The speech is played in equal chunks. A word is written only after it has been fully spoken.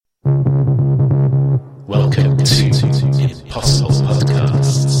Welcome to Impossible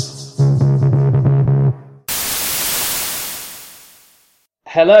Podcasts.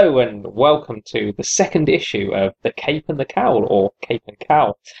 Hello and welcome to the second issue of The Cape and the Cowl, or Cape and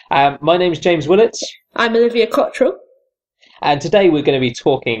Cowl. My name is James Willets. I'm Olivia Cottrell. And today we're going to be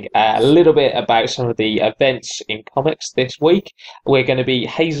talking a little bit about some of the events in comics this week. We're going to be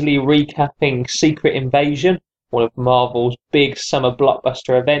hazily recapping Secret Invasion, one of Marvel's big summer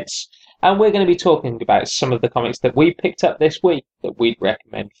blockbuster events. And we're going to be talking about some of the comics that we picked up this week that we'd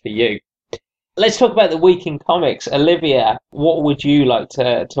recommend for you. Let's talk about the week in comics. Olivia, what would you like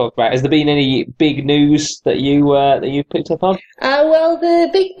to talk about? Has there been any big news that you picked up on? Well, the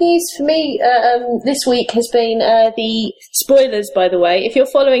big news for me this week has been the spoilers, by the way. If you're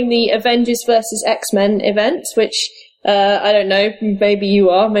following the Avengers vs. X-Men event, which I don't know, maybe you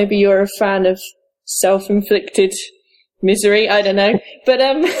are, maybe you're a fan of self-inflicted misery, I don't know. But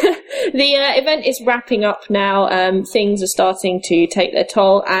the event is wrapping up now. Things are starting to take their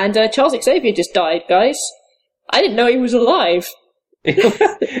toll, and Charles Xavier just died, guys. I didn't know he was alive.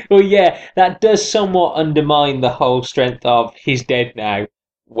 Well, yeah, that does somewhat undermine the whole strength of he's dead now,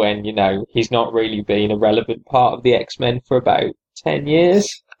 when, you know, he's not really been a relevant part of the X-Men for about 10 years.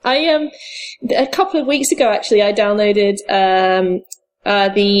 A couple of weeks ago, actually, I downloaded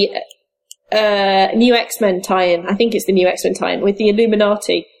the new X-Men tie-in. I think it's the new X-Men tie-in with the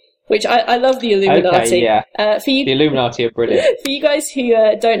Illuminati, which I love the Illuminati. Okay, yeah. The Illuminati are brilliant. For you guys who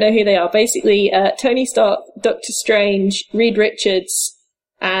don't know who they are, basically Tony Stark, Doctor Strange, Reed Richards,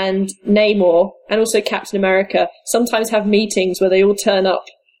 and Namor, and also Captain America, sometimes have meetings where they all turn up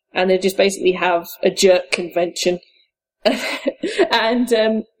and they just basically have a jerk convention. And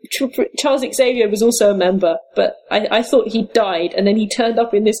Charles Xavier was also a member, but I thought he died, and then he turned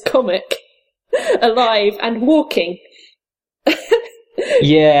up in this comic alive and walking.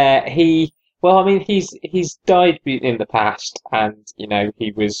 Yeah, he's died in the past, and you know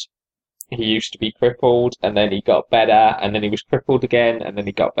he used to be crippled, and then he got better, and then he was crippled again, and then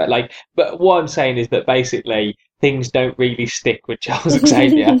he got better. But what I'm saying is that basically things don't really stick with Charles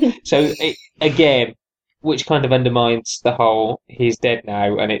Xavier. So again, which kind of undermines the whole he's dead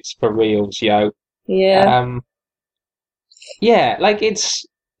now and it's for reals, yo. Yeah. Yeah, like it's.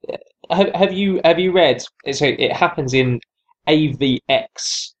 Have you read? So it happens in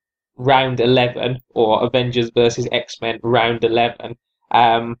AVX round 11, or Avengers versus X-Men round 11.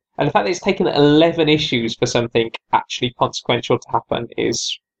 And the fact that it's taken 11 issues for something actually consequential to happen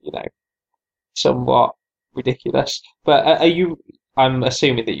is, you know, somewhat ridiculous. But I'm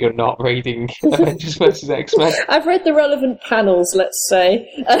assuming that you're not reading Avengers vs. X-Men. I've read the relevant panels, let's say.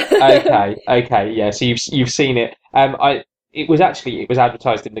 Okay, yeah. So you've seen it. It was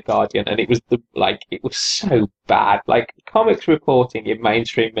advertised in The Guardian, and it was so bad. Like, comics reporting in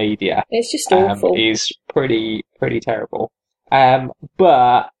mainstream media, it's just awful. Is pretty terrible.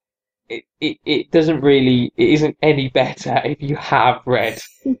 But it isn't any better if you have read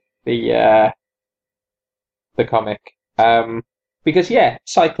the comic. Because yeah,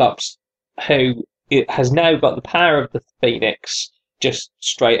 Cyclops, who has now got the power of the Phoenix, just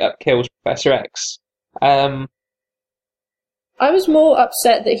straight up kills Professor X. I was more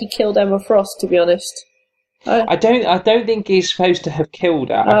upset that he killed Emma Frost, to be honest. I don't think he's supposed to have killed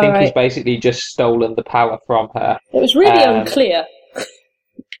her. I think he's basically just stolen the power from her. It was really unclear.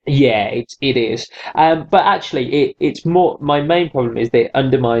 Yeah, it is. But actually, it's more. My main problem is that it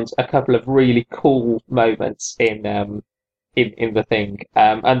undermines a couple of really cool moments in the thing,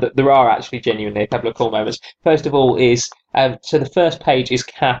 and there are actually genuinely a couple of cool moments. First of all is so the first page is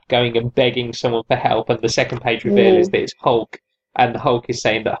Cap going and begging someone for help, and the second page reveal is that it's Hulk, and the Hulk is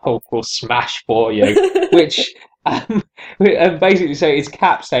saying that Hulk will smash for you, which basically, so it's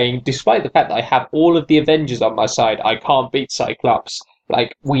Cap saying, despite the fact that I have all of the Avengers on my side, I can't beat Cyclops.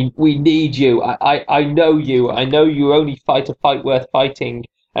 Like, we need you. I know you. I know you only fight a fight worth fighting.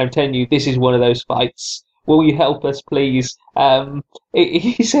 I'm telling you, this is one of those fights. Will you help us, please?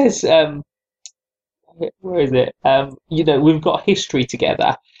 He says, where is it? You know, we've got history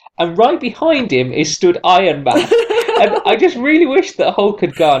together. And right behind him is stood Iron Man. And I just really wish that Hulk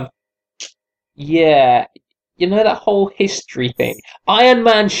had gone, yeah, you know that whole history thing? Iron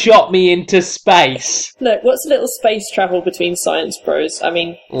Man shot me into space. Look, what's a little space travel between science bros? I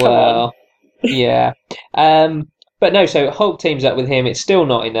mean, come on. Yeah. But no, so Hulk teams up with him. It's still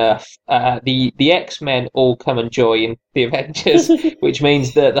not enough. The X-Men all come and join the Avengers, which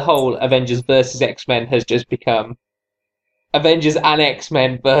means that the whole Avengers versus X-Men has just become Avengers and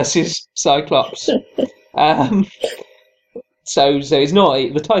X-Men versus Cyclops. So it's not,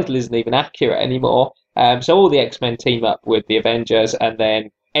 the title isn't even accurate anymore. So all the X-Men team up with the Avengers, and then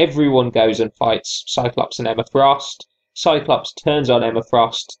everyone goes and fights Cyclops and Emma Frost. Cyclops turns on Emma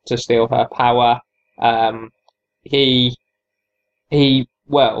Frost to steal her power. He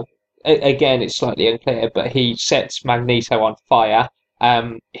again, it's slightly unclear, but he sets Magneto on fire.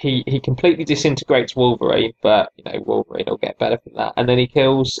 He completely disintegrates Wolverine, but Wolverine will get better from that. And then he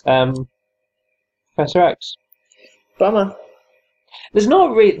kills Professor X. Bummer.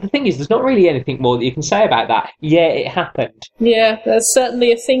 The thing is, there's not really anything more that you can say about that. Yeah, it happened. Yeah, that's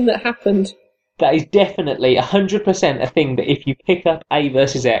certainly a thing that happened. That is definitely 100% a thing that if you pick up A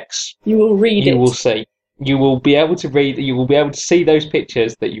versus X, you will read it. You will see. You will be able to read. You will be able to see those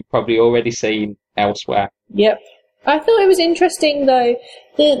pictures that you've probably already seen elsewhere. Yep. I thought it was interesting, though.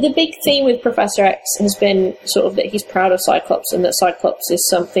 The big theme with Professor X has been sort of that he's proud of Cyclops and that Cyclops is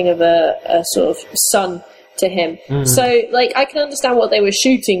something of a sort of son to him. Mm. So, I can understand what they were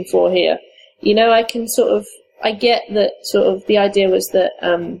shooting for here. I get that sort of the idea was that,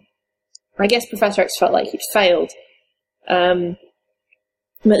 I guess Professor X felt like he'd failed. But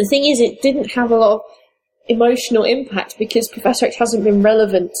the thing is, it didn't have a lot of emotional impact because Professor X hasn't been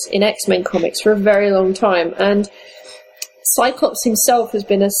relevant in X-Men comics for a very long time, and Cyclops himself has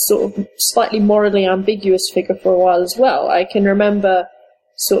been a sort of slightly morally ambiguous figure for a while as well. I can remember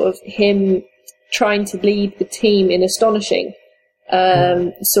sort of him trying to lead the team in Astonishing,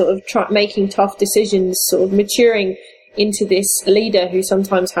 making tough decisions, sort of maturing into this leader who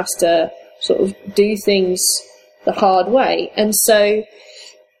sometimes has to sort of do things the hard way. And so,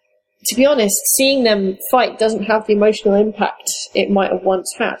 to be honest, seeing them fight doesn't have the emotional impact it might have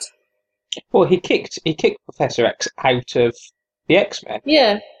once had. Well, he kicked Professor X out of the X-Men.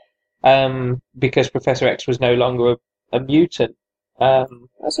 Yeah. Because Professor X was no longer a mutant, I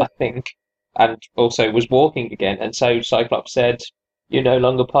think, and also was walking again. And so Cyclops said, "You're no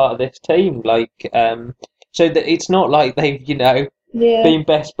longer part of this team." So that it's not like they've, been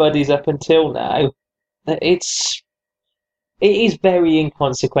best buddies up until now. It is very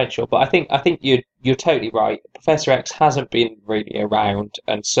inconsequential, but I think you're totally right. Professor X hasn't been really around,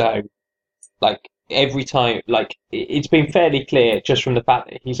 and so every time, it's been fairly clear just from the fact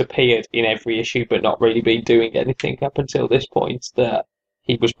that he's appeared in every issue but not really been doing anything up until this point that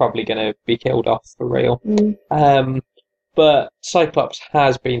he was probably going to be killed off for real. Mm. But Cyclops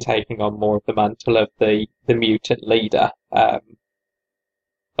has been taking on more of the mantle of the mutant leader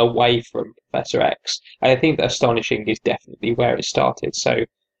away from Professor X. I think that Astonishing is definitely where it started. So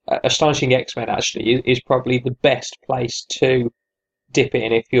Astonishing X-Men actually is probably the best place to dip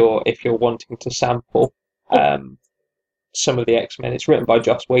in if you're wanting to sample some of the X-Men. It's written by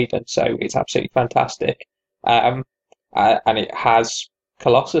Joss Whedon, so it's absolutely fantastic. And it has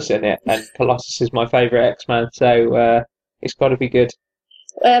Colossus in it, and Colossus is my favourite X-Man, so it's got to be good.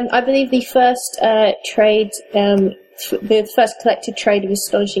 I believe the first trade, the first collected trade of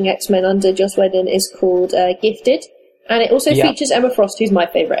Astonishing X-Men under Joss Whedon is called Gifted, and it also features Emma Frost, who's my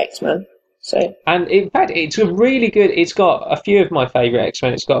favourite X-Man. So, and in fact, it's a really good. It's got a few of my favourite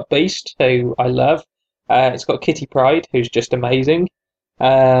X-Men. It's got Beast, who I love. It's got Kitty Pryde, who's just amazing.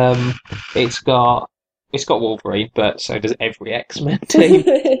 It's got Wolverine, but so does every X-Men team.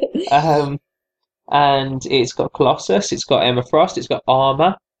 And it's got Colossus. It's got Emma Frost. It's got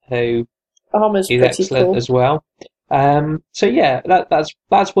Armor, who Armor's is excellent cool as well. So yeah,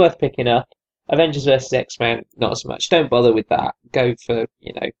 that's worth picking up. Avengers vs X-Men, not so much. Don't bother with that. Go for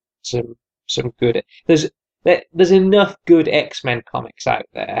some good. There's enough good X-Men comics out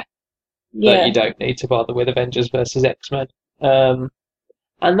there that you don't need to bother with Avengers vs X-Men. And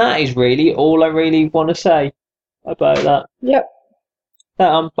that is really all I really want to say about that. Yep.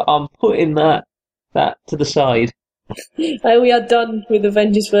 I'm putting that to the side. We are done with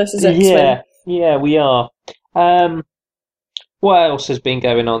Avengers vs X-Men. Yeah, we are. What else has been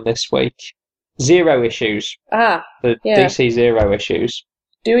going on this week? Zero issues. DC Zero issues.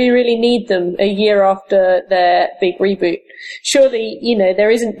 Do we really need them a year after their big reboot? Surely, there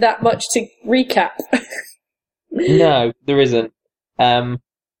isn't that much to recap. No, there isn't. The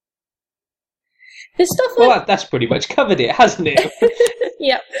stuff that's pretty much covered it, hasn't it?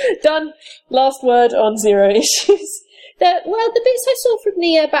 Yep, done. Last word on Zero issues. The bits I saw from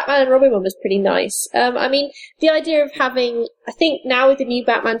the Batman and Robin one was pretty nice. The idea of having, I think now with the new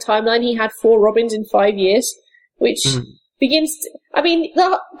Batman timeline, he had 4 Robins in 5 years, which begins to,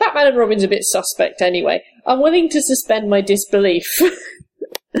 the Batman and Robin's a bit suspect anyway. I'm willing to suspend my disbelief.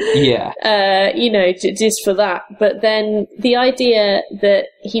 Yeah. Just for that. But then the idea that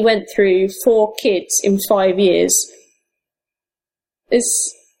he went through 4 kids in 5 years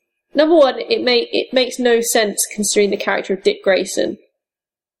is, number one, it makes no sense considering the character of Dick Grayson.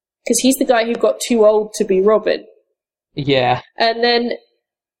 Because he's the guy who got too old to be Robin. Yeah. And then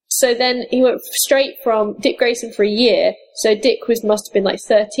So then he went straight from Dick Grayson for a year. So Dick must have been like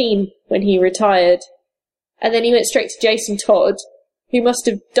 13 when he retired. And then he went straight to Jason Todd, who must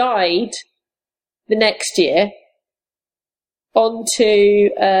have died the next year, on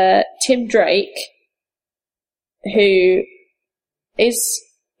to Tim Drake, who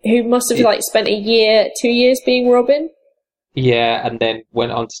must have like spent 2 years being Robin. Yeah, and then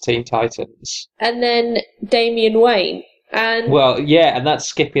went on to Teen Titans. And then Damian Wayne. And and that's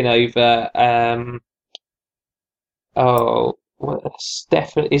skipping over.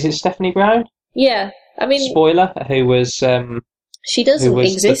 Is it Stephanie Brown? Yeah, I mean, spoiler. Who was? She doesn't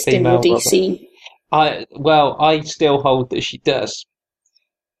exist in the DC. I still hold that she does.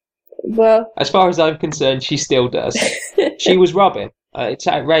 Well, as far as I'm concerned, she still does. She was Robin. It's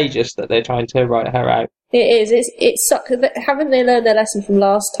outrageous that they're trying to write her out. It is. It sucks. Haven't they learned their lesson from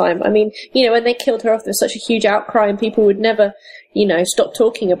last time? I mean, when they killed her off, there was such a huge outcry, and people would never, stop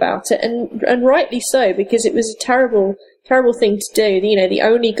talking about it, and rightly so, because it was a terrible, terrible thing to do. The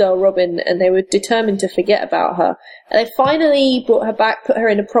only girl Robin, and they were determined to forget about her. And they finally brought her back, put her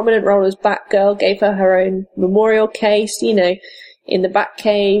in a prominent role as Batgirl, gave her own memorial case, in the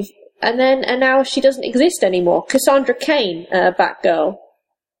Batcave, and now she doesn't exist anymore. Cassandra Cain, Batgirl,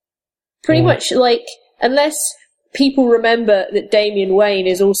 pretty much like. Unless people remember that Damian Wayne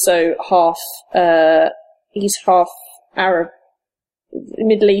is also he's half Arab,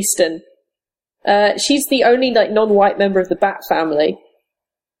 Middle Eastern. She's the only non-white member of the Bat family.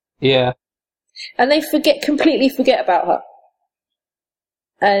 Yeah. And they completely forget about her.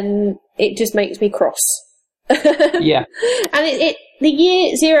 And it just makes me cross. Yeah. And the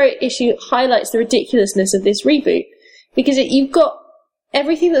Year Zero issue highlights the ridiculousness of this reboot. Because you've got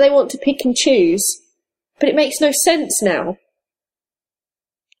everything that they want to pick and choose, but it makes no sense now.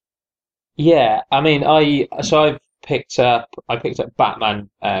 Yeah, I mean, I've picked up Batman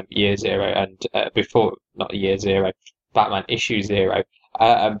Year Zero, and not Year Zero, Batman Issue Zero.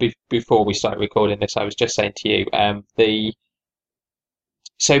 Before we started recording this, I was just saying to you,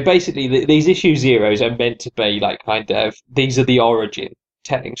 so basically these Issue Zeros are meant to be these are the origin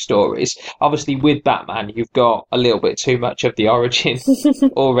telling stories. Obviously, with Batman, you've got a little bit too much of the origin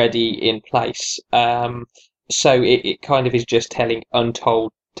already in place. So it kind of is just telling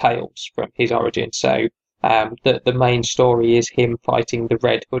untold tales from his origin. So the main story is him fighting the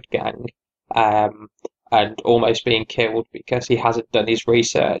Red Hood gang, and almost being killed because he hasn't done his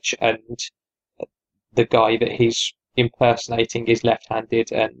research, and the guy that he's impersonating is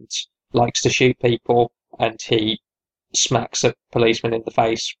left-handed and likes to shoot people, and he smacks a policeman in the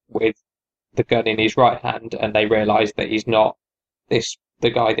face with the gun in his right hand, and they realise that he's not the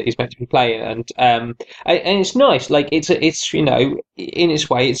guy that he's meant to be playing, and it's nice. It's in its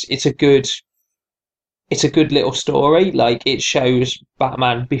way, it's a good little story. It shows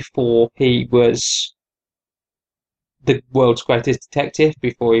Batman before he was the world's greatest detective,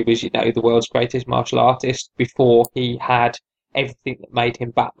 before he was the world's greatest martial artist, before he had everything that made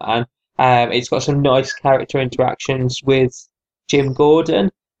him Batman. It's got some nice character interactions with Jim Gordon.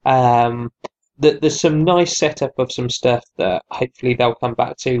 There's some nice setup of some stuff that hopefully they'll come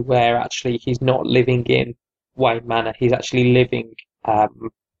back to, where actually he's not living in Wayne Manor. He's actually living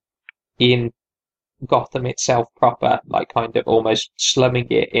in Gotham itself proper, kind of almost slumming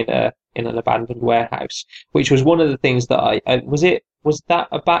it in an abandoned warehouse, which was one of the things that was that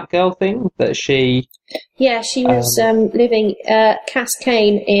a Batgirl thing that she... Yeah, she was living, Cass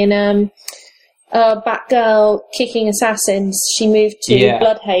Kane in Batgirl Kicking Assassins. She moved to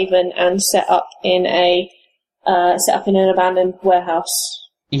Bloodhaven and set up in an abandoned warehouse.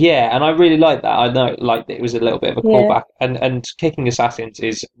 Yeah, and I really like that. I know, it was a little bit of a callback, and Kicking Assassins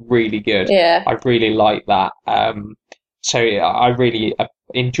is really good. Yeah, I really like that. So I really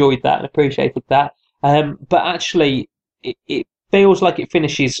enjoyed that and appreciated that. But actually, it feels like it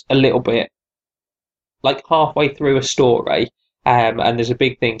finishes a little bit halfway through a story, and there's a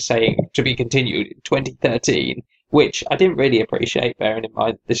big thing saying to be continued in 2013, which I didn't really appreciate, bearing in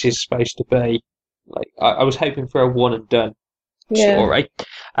mind this is supposed to be I was hoping for a one and done story.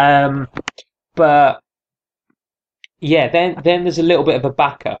 But yeah, then there's a little bit of a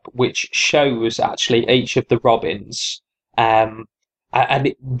backup which shows actually each of the Robins, and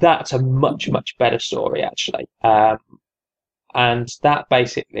that's a much better story actually. And that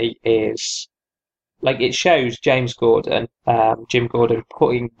basically is it shows Jim Gordon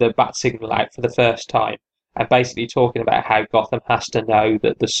putting the bat signal out for the first time, and basically talking about how Gotham has to know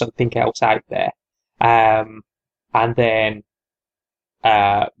that there's something else out there, and then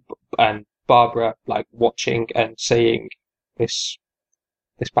and Barbara watching and seeing this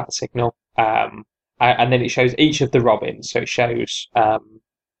bat signal, and then it shows each of the Robins. So it shows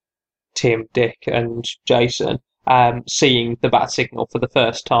Tim, Dick, and Jason seeing the bat signal for the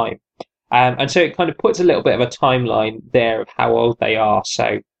first time. And so it kind of puts a little bit of a timeline there of how old they are.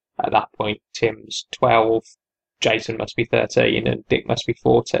 So at that point, Tim's 12, Jason must be 13, and Dick must be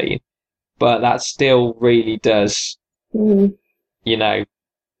 14. But that still really does, you know.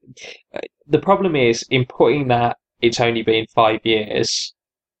 The problem is, in putting that it's only been 5 years,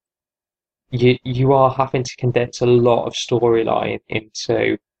 you are having to condense a lot of storyline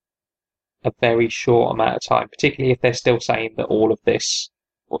into a very short amount of time, particularly if they're still saying that all of this,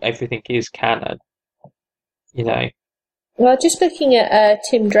 or everything is canon, you know. Well, just looking at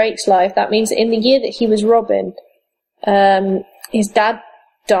Tim Drake's life, that means that in the year that he was Robin, his dad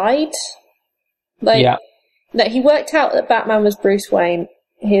died. Yeah. That he worked out that Batman was Bruce Wayne.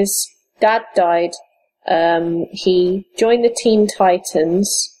 His dad died. He joined the Teen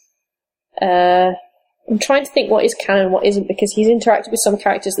Titans. I'm trying to think what is canon and what isn't, because he's interacted with some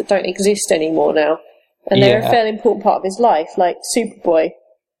characters that don't exist anymore now. And they're a fairly important part of his life, like Superboy.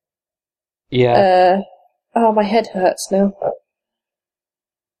 Yeah. Oh, my head hurts now.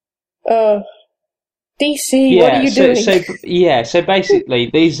 Oh. DC, what are you doing? So basically,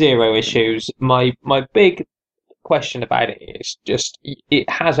 these Zero issues, my big question about it is just, it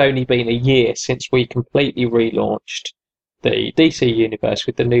has only been a year since we completely relaunched the DC universe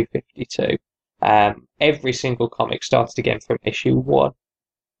with the New 52. Every single comic started again from issue 1,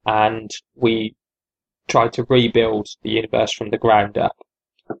 and we tried to rebuild the universe from the ground up.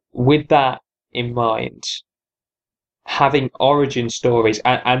 With that in mind, having origin stories,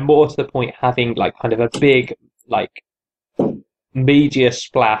 and more to the point, having like kind of a big like media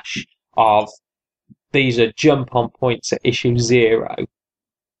splash of these are jump on points at issue 0.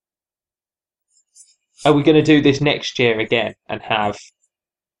 Are we going to do this next year again and have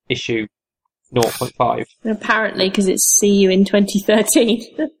issue 0.5? Apparently, because it's see you in 2013.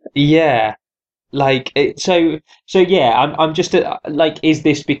 Yeah, like it, so yeah. I'm just like, is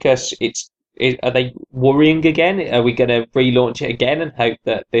this because are they worrying again? Are we going to relaunch it again and hope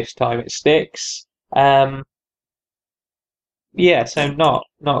that this time it sticks? Yeah, so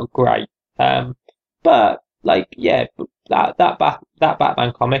not great. But like, yeah, that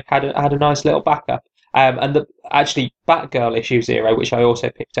Batman comic had a nice little backup. And actually Batgirl issue 0, which I also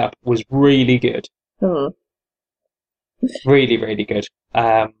picked up, was really good. Really, really good.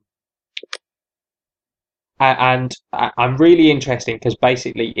 And I'm really interesting because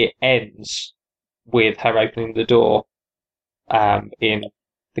basically it ends with her opening the door in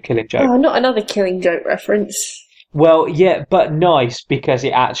The Killing Joke. Oh, not another Killing Joke reference. Well, yeah, but nice, because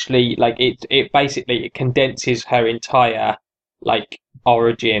it actually, like, it basically it condenses her entire like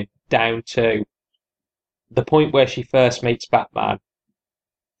origin down to the point where she first meets Batman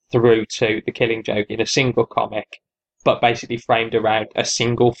through to The Killing Joke in a single comic, but basically framed around a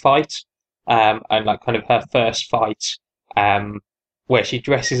single fight, and like kind of her first fight, where she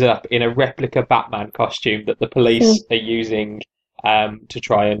dresses up in a replica Batman costume that the police are using to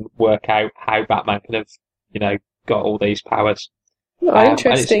try and work out how Batman kind of, you know, got all these powers. Oh,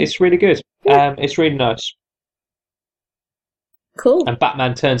 interesting. And it's really good. It's really nice. Cool. And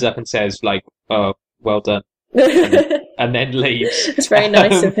Batman turns up and says, like, "Oh, well done," and then leaves. It's very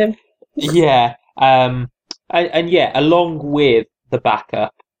nice of him. Yeah. And yeah, along with the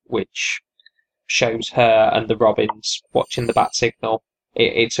backup, which shows her and the Robins watching the bat signal,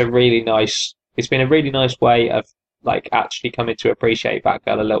 it's been a really nice way of like actually coming to appreciate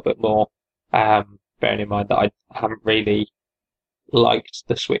Batgirl a little bit more. Bearing in mind that I haven't really liked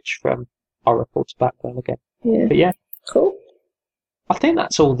the switch from Oracle to Batgirl again. Yeah. But yeah. Cool. I think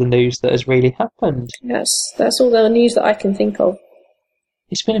that's all the news that has really happened. Yes, that's all the news that I can think of.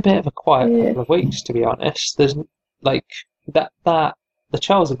 It's been a bit of a quiet couple of weeks, to be honest. There's like that the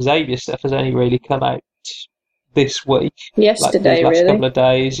Charles Xavier stuff has only really come out this week. Yesterday, like, these last really. couple of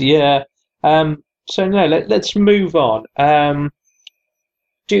days, yeah. So no, let's move on.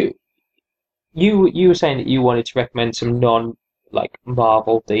 You were saying that you wanted to recommend some like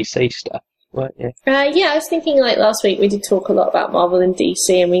Marvel DC stuff, weren't you? Yeah, I was thinking like last week we did talk a lot about Marvel and DC,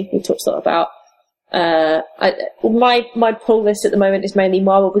 and we talked a lot about my pull list at the moment is mainly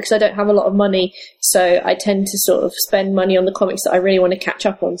Marvel because I don't have a lot of money, so I tend to sort of spend money on the comics that I really want to catch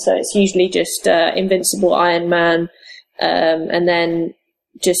up on. So it's usually just Invincible, Iron Man, and then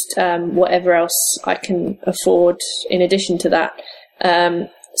just whatever else I can afford in addition to that.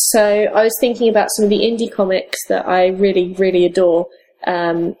 So I was thinking about some of the indie comics that I really, really adore.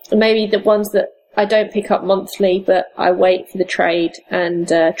 Maybe the ones that I don't pick up monthly, but I wait for the trade and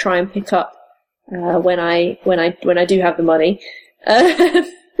try and pick up when I do have the money.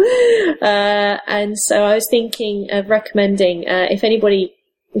 And so I was thinking of recommending, if anybody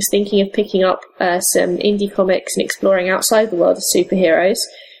was thinking of picking up some indie comics and exploring outside the world of superheroes,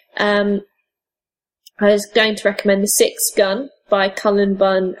 I was going to recommend The Sixth Gun by Cullen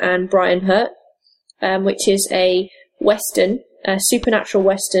Bunn and Brian Hurt, which is a western, a supernatural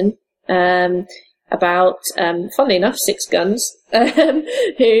western, about, funnily enough, six guns,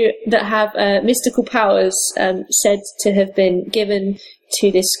 that have mystical powers said to have been given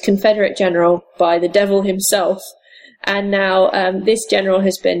to this Confederate general by the devil himself. And now this general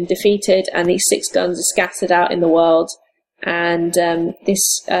has been defeated, and these six guns are scattered out in the world. And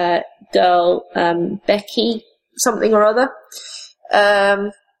this girl, Becky, something or other,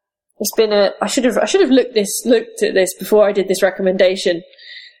 it's been I should have looked at this before I did this recommendation.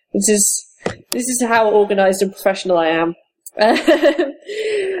 This is how organised and professional I am.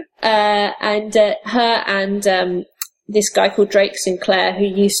 And her and this guy called Drake Sinclair, who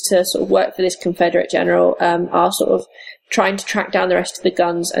used to sort of work for this Confederate general, are sort of trying to track down the rest of the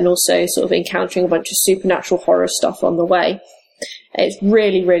guns, and also sort of encountering a bunch of supernatural horror stuff on the way. It's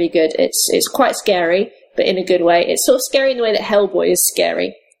really, really good. It's quite scary, but in a good way. It's sort of scary in the way that Hellboy is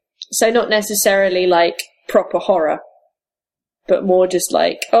scary. So not necessarily like proper horror, but more just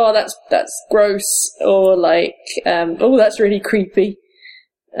like, oh, that's gross, or like, oh, that's really creepy.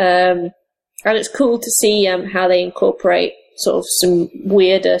 And it's cool to see how they incorporate sort of some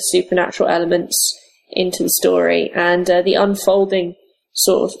weirder supernatural elements into the story, and the unfolding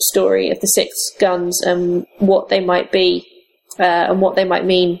sort of story of the six guns and what they might be, and what it might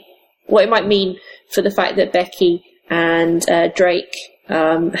mean for the fact that Becky and Drake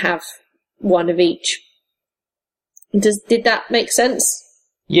have one of each. Did that make sense?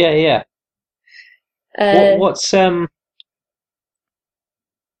 Yeah. What's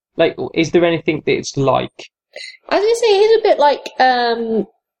like? Is there anything that it's like? I was going to say it is a bit like.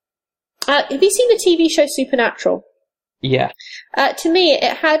 Have you seen the TV show Supernatural? Yeah. To me,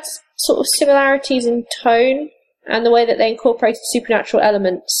 it had sort of similarities in tone and the way that they incorporated supernatural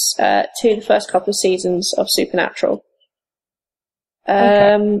elements to the first couple of seasons of Supernatural.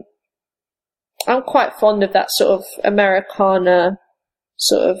 Okay. I'm quite fond of that sort of Americana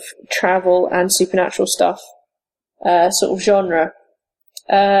sort of travel and supernatural stuff sort of genre.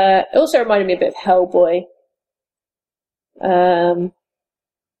 It also reminded me a bit of Hellboy.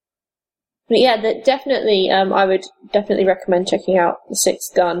 But yeah, definitely, I would definitely recommend checking out The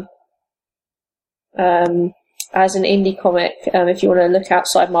Sixth Gun as an indie comic, if you want to look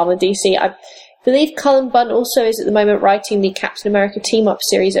outside Marvel and DC. I believe Cullen Bunn also is at the moment writing the Captain America team-up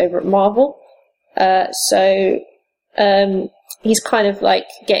series over at Marvel. So he's kind of like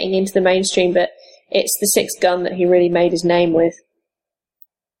getting into the mainstream, but it's The Sixth Gun that he really made his name with.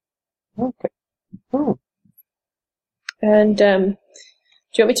 Okay. Oh. And do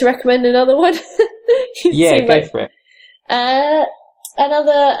you want me to recommend another one? Yeah, go for it.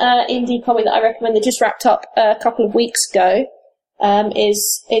 Another indie comic that I recommend that just wrapped up a couple of weeks ago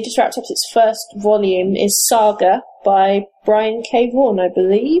it just wrapped up its first volume, is Saga by Brian K. Vaughan, I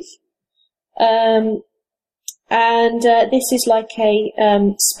believe. And this is like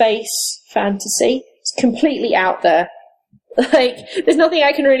a space fantasy. It's completely out there. Like, there's nothing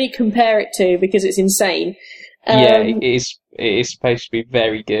I can really compare it to because it's insane. It is supposed to be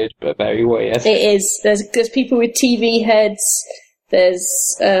very good, but very weird. It is. There's people with TV heads. There's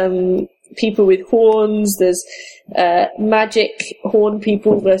people with horns. There's magic horn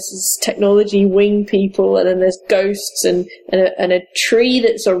people versus technology wing people, and then there's ghosts and a tree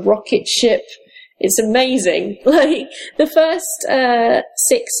that's a rocket ship. It's amazing. Like, the first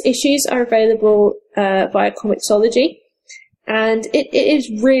 6 issues are available via Comixology, and it is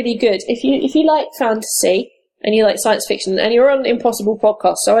really good. If you like fantasy and you like science fiction, and you're on Impossible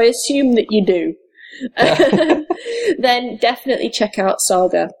Podcast, so I assume that you do, then definitely check out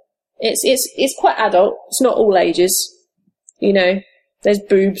Saga. It's quite adult. It's not all ages. You know, there's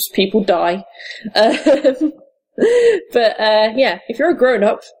boobs, people die. But yeah, if you're a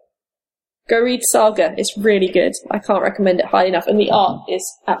grown-up, go read Saga. It's really good. I can't recommend it highly enough. And the art is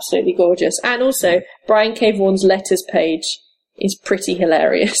absolutely gorgeous. And also, Brian K. Vaughan's letters page is pretty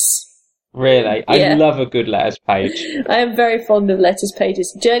hilarious. Really? I love a good letters page. I am very fond of letters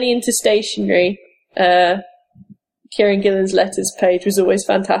pages. Journey into Stationery, Kieran Gillen's letters page was always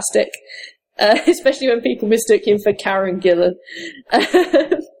fantastic. Especially when people mistook him for Karen Gillan.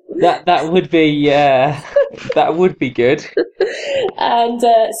 That would be that would be good. And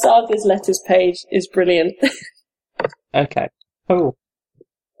Saga's letters page is brilliant. Okay, cool.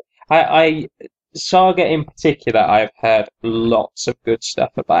 I Saga in particular, I've heard lots of good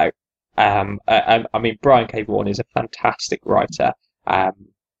stuff about. I mean, Brian K. Vaughan is a fantastic writer,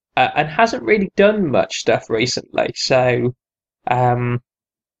 and hasn't really done much stuff recently. So,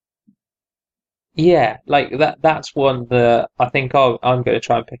 yeah, like that's one that I think I'm going to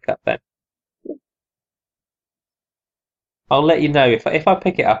try and pick up then. I'll let you know if I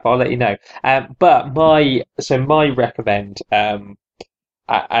pick it up. I'll let you know. But my recommend and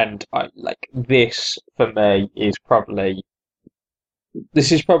I, like this for me is probably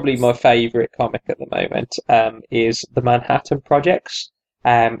this is probably my favourite comic at the moment. Is the Manhattan Projects.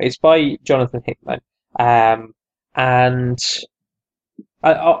 It's by Jonathan Hickman. And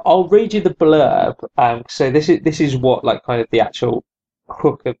I'll read you the blurb. So this is what like kind of the actual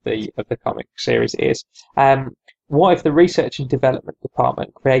hook of the comic series is. What if the research and development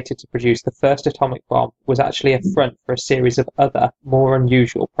department created to produce the first atomic bomb was actually a front for a series of other, more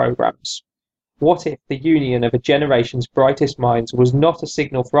unusual programs? What if the union of a generation's brightest minds was not a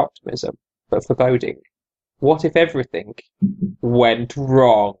signal for optimism, but foreboding? What if everything went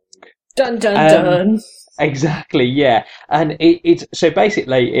wrong? Dun dun Um, dun. exactly, yeah. And it's so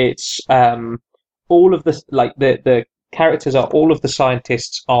basically it's all of the like the characters are all of the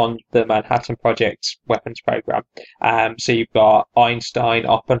scientists on the Manhattan Project weapons program. So you've got Einstein,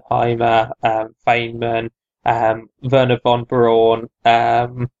 Oppenheimer, Feynman, Werner von Braun,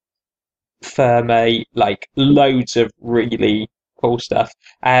 Fermi, like loads of really cool stuff.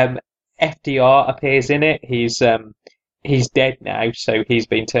 FDR appears in it. He's dead now, so he's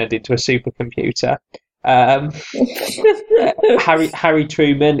been turned into a supercomputer. Um, Harry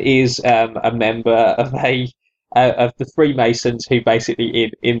Truman is a member of the Freemasons, who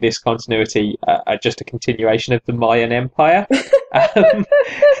basically in this continuity are just a continuation of the Mayan Empire. Um,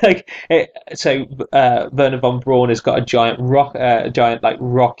 Werner von Braun has got a giant like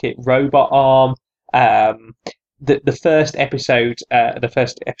rocket robot arm. The first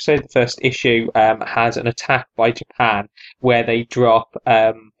issue has an attack by Japan where they drop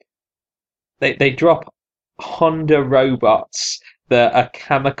they drop Honda robots that are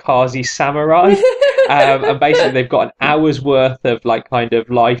kamikaze samurai. And basically they've got an hour's worth of like kind of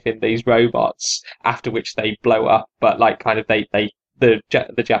life in these robots, after which they blow up. But like kind of the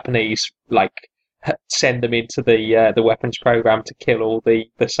Japanese like send them into the weapons program to kill all the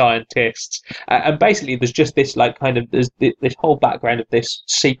scientists. And basically there's just this like kind of there's this whole background of this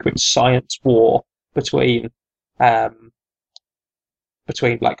secret science war between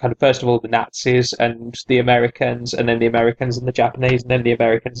like kind of first of all the Nazis and the Americans, and then the Americans and the Japanese, and then the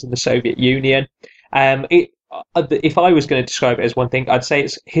Americans and the Soviet Union. If I was going to describe it as one thing, I'd say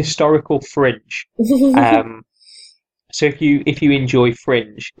it's historical fringe. So if you enjoy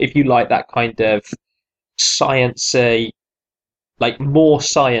fringe, if you like that kind of sciencey, like more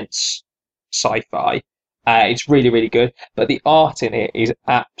science sci-fi, it's really really good. But the art in it is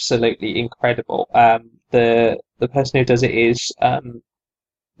absolutely incredible. The person who does it is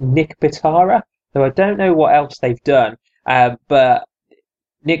Nick Pitara, though I don't know what else they've done. But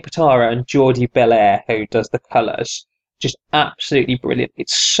Nick Pitara and Geordie Belair, who does the colours, just absolutely brilliant.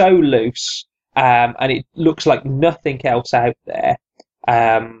 It's so loose, and it looks like nothing else out there.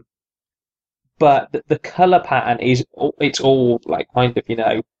 But the colour pattern it's all like kind of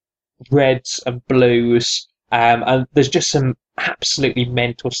reds and blues, and there's just some absolutely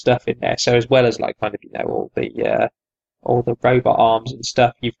mental stuff in there. So as well as like kind of all the robot arms and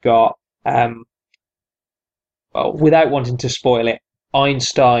stuff, you've got well, without wanting to spoil it,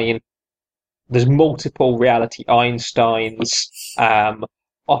 Einstein. There's multiple reality Einsteins.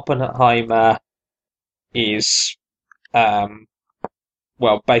 Oppenheimer is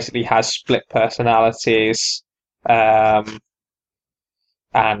basically has split personalities, and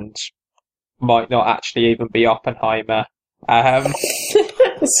might not actually even be Oppenheimer.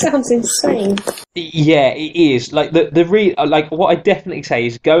 This sounds insane. Yeah, it is. Like like what I definitely say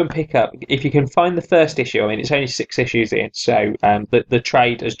is go and pick up if you can find the first issue. I mean, it's only 6 issues in, so the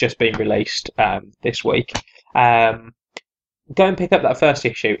trade has just been released this week. Go and pick up that first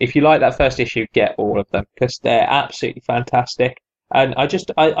issue. If you like that first issue, get all of them because they're absolutely fantastic. And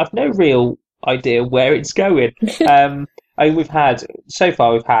I've no real idea where it's going. We've had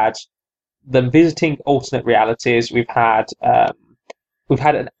them visiting alternate realities. We've had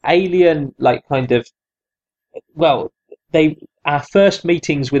an alien like kind of our first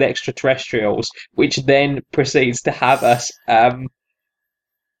meetings with extraterrestrials, which then proceeds to have us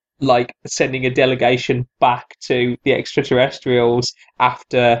like sending a delegation back to the extraterrestrials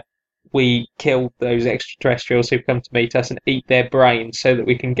after we kill those extraterrestrials who've come to meet us and eat their brains so that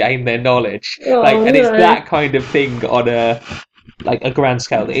we can gain their knowledge. It's that kind of thing on a grand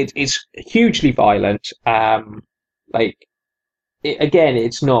scale. It's hugely violent. Again,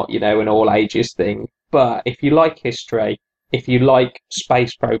 it's not an all ages thing, but if you like history, if you like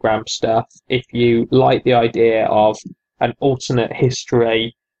space program stuff, if you like the idea of an alternate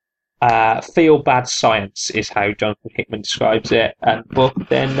history feel bad science is how Jonathan Hickman describes it, and book,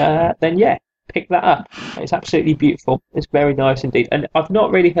 then yeah, pick that up. It's absolutely beautiful. It's very nice indeed, and I've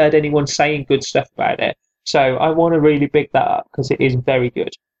not really heard anyone saying good stuff about it, so I want to really pick that up because it is very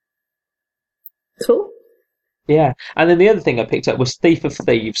good. Cool. Yeah, and then the other thing I picked up was Thief of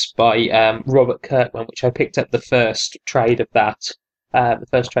Thieves by Robert Kirkman, which I picked up the first trade of that, the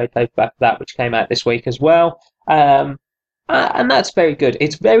first trade paperback of that, which came out this week as well. And that's very good.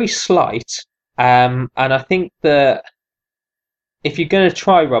 It's very slight, and I think that if you're going to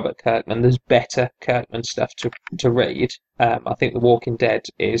try Robert Kirkman, there's better Kirkman stuff to read. I think The Walking Dead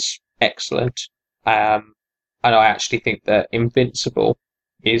is excellent, and I actually think that Invincible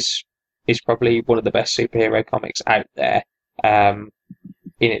is probably one of the best superhero comics out there, in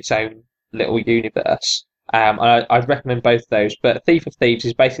its own little universe. And I'd recommend both of those. But Thief of Thieves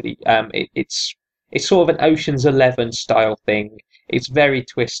is basically it's sort of an Ocean's 11 style thing. It's very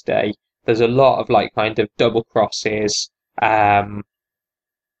twisty. There's a lot of like kind of double crosses. But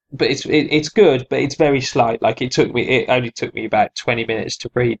it's good, but it's very slight. Like it only took me about 20 minutes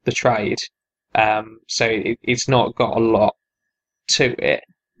to read the trade. So it's not got a lot to it.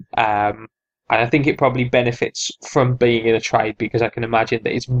 And I think it probably benefits from being in a trade because I can imagine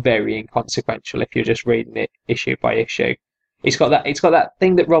that it's very inconsequential if you're just reading it issue by issue. It's got that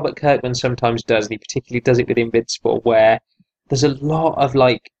thing that Robert Kirkman sometimes does, and he particularly does it with Invincible, where there's a lot of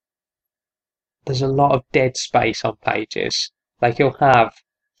dead space on pages. Like he'll have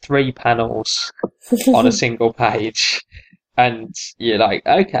 3 panels on a single page, and you're like,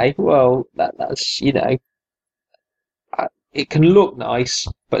 okay, well that's it can look nice,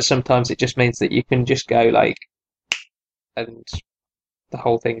 but sometimes it just means that you can just go like, and the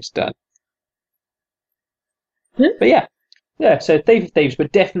whole thing's done. But yeah. Yeah, so Thief of Thieves,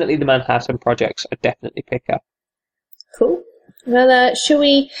 but definitely the Manhattan Projects I definitely pick up. Cool. Well, shall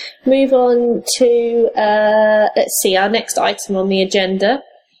we move on to, let's see, our next item on the agenda.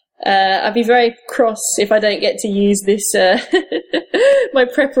 I'd be very cross if I don't get to use this, my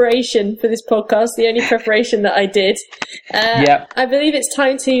preparation for this podcast, the only preparation that I did. Yep. I believe it's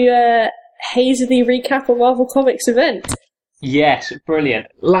time to hazily recap a Marvel Comics event. Yes, brilliant.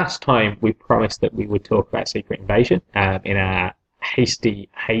 Last time we promised that we would talk about Secret Invasion in our hazy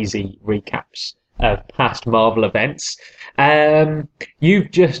recaps of past Marvel events.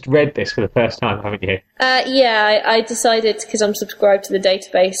 You've just read this for the first time, haven't you? Yeah, I decided, because I'm subscribed to the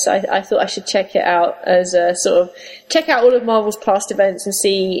database, I thought I should check it out as a sort of, check out all of Marvel's past events and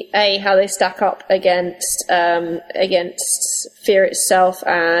see, how they stack up against Fear itself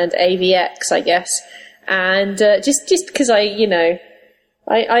and AVX, I guess. And just because I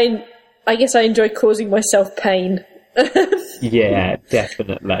guess I enjoy causing myself pain. Yeah,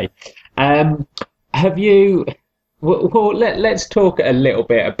 definitely. Have you? Well, let's talk a little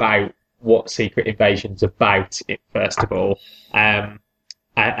bit about what Secret Invasion's about. First of all, and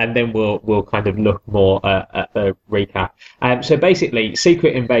then we'll kind of look more at the recap. So basically,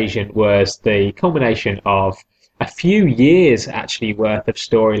 Secret Invasion was the culmination of a few years actually worth of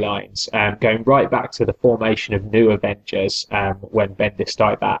storylines, going right back to the formation of New Avengers, when Bendis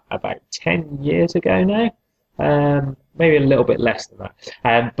started that about 10 years ago now, maybe a little bit less than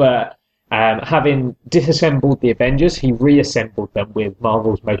that. But having disassembled the Avengers, he reassembled them with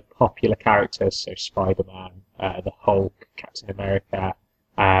Marvel's most popular characters, so Spider-Man, the Hulk, Captain America,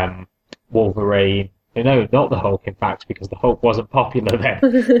 Wolverine. No, not the Hulk, in fact, because the Hulk wasn't popular then,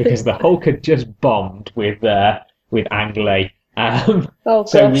 because the Hulk had just bombed with Ang Lee.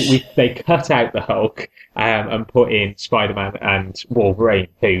 So they cut out the Hulk and put in Spider-Man and Wolverine,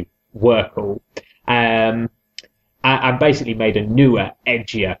 who were cool, and basically made a newer,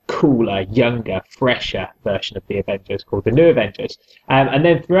 edgier, cooler, younger, fresher version of the Avengers called the New Avengers. And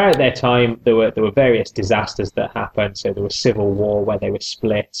then throughout their time, there were various disasters that happened. So there was Civil War, where they were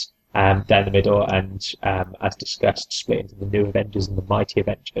split down the middle, and as discussed, split into the New Avengers and the Mighty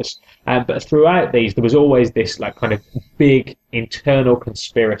Avengers. But throughout these, there was always this like kind of big internal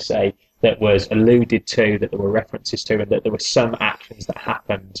conspiracy that was alluded to, that there were references to, and that there were some actions that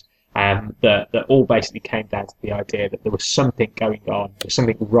happened that all basically came down to the idea that there was something going on, there was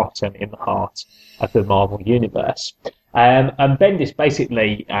something rotten in the heart of the Marvel Universe. And Bendis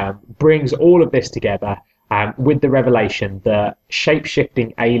basically brings all of this together with the revelation that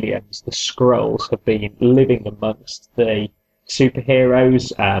shape-shifting aliens, the Skrulls, have been living amongst the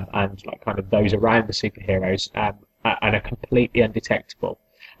superheroes and like kind of those around the superheroes and are completely undetectable.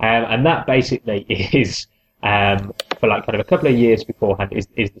 And that basically is, for like kind of a couple of years beforehand,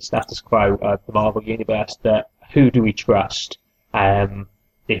 is the status quo of the Marvel Universe, that who do we trust?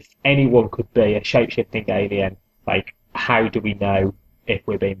 If anyone could be a shape-shifting alien, like how do we know if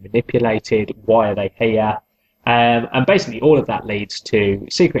we're being manipulated, why are they here? And basically all of that leads to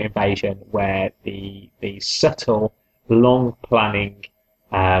Secret Invasion, where the subtle, long-planning,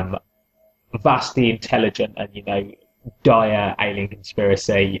 vastly intelligent and, dire alien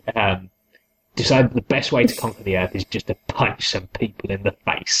conspiracy decided that the best way to conquer the Earth is just to punch some people in the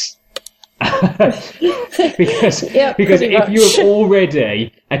face. because if you have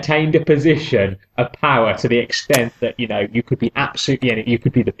already attained a position of power to the extent that you could be absolutely you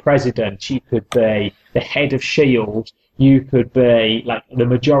could be the president, you could be the head of S.H.I.E.L.D., you could be like the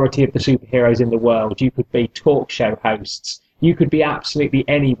majority of the superheroes in the world, you could be talk show hosts, you could be absolutely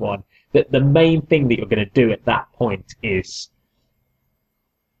anyone, that the main thing that you're going to do at that point is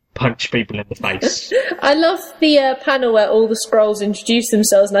punch people in the face. I love the panel where all the Skrulls introduce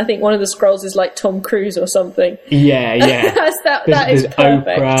themselves, and I think one of the Skrulls is like Tom Cruise or something. Yeah. that is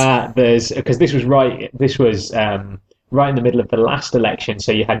perfect. Oprah, because this was right in the middle of the last election,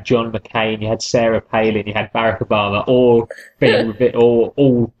 so you had John McCain, you had Sarah Palin, you had Barack Obama, all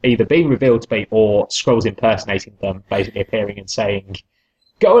either being revealed to be or Skrulls impersonating them, basically appearing and saying,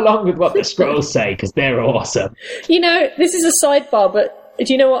 "Go along with what the Skrulls say because they're awesome." This is a sidebar, but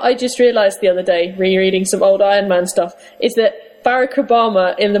do you know what I just realised the other day, rereading some old Iron Man stuff, is that Barack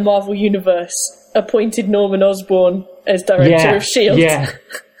Obama in the Marvel Universe appointed Norman Osborn as director of S.H.I.E.L.D. Yeah.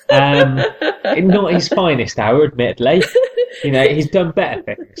 Not his finest hour, admittedly. He's done better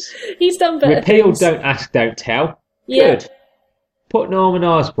things. He's done better Repealed, things. Don't ask, don't tell. Yeah. Good. Put Norman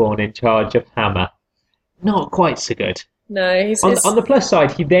Osborn in charge of Hammer. Not quite so good. No. On the plus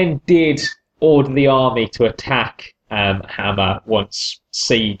side, he then did order the army to attack Hammer once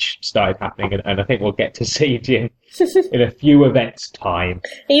Siege started happening, and I think we'll get to Siege in a few events' time.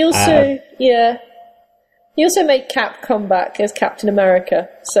 He also, he also made Cap come back as Captain America,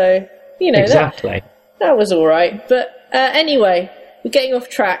 so exactly that was all right. But anyway, we're getting off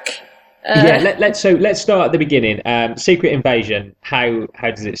track. Let's start at the beginning. Secret Invasion. How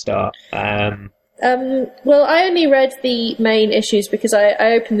does it start? Well, I only read the main issues because I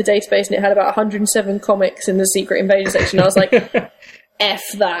opened the database and it had about 107 comics in the Secret Invasion section. I was like, F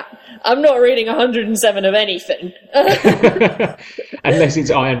that. I'm not reading 107 of anything. Unless it's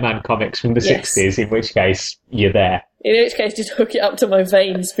Iron Man comics from the 60s, in which case you're there. In which case, just hook it up to my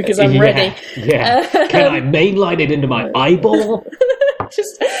veins because I'm ready. Yeah. Can I mainline it into my eyeball?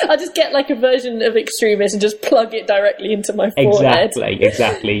 I'll just get like a version of Extremis and just plug it directly into my forehead.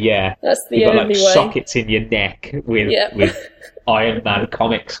 Exactly, yeah. That's the You've got only like way. sockets in your neck with Iron Man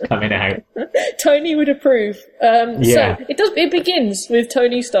comics coming out. Tony would approve. So it begins with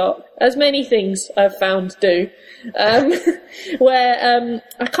Tony Stark, as many things I've found do, where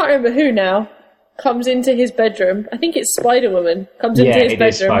I can't remember who now comes into his bedroom. I think it's Spider-Woman comes into his bedroom. Yeah, it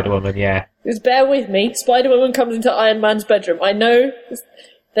is Spider-Woman, yeah. Just bear with me. Spider-Woman comes into Iron Man's bedroom. I know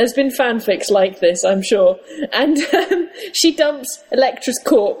there's been fanfics like this, I'm sure. And she dumps Elektra's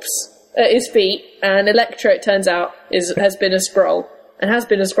corpse at his feet, and Elektra, it turns out, has been a Skrull, and has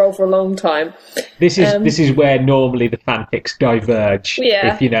been a Skrull for a long time. This is where normally the fanfics diverge.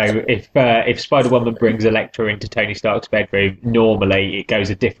 Yeah. If Spider-Woman brings Elektra into Tony Stark's bedroom, normally it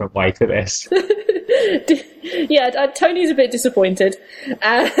goes a different way to this. Tony's a bit disappointed,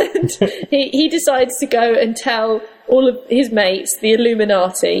 and he decides to go and tell all of his mates, the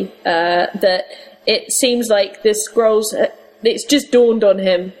Illuminati, that it seems like the Skrulls. It's just dawned on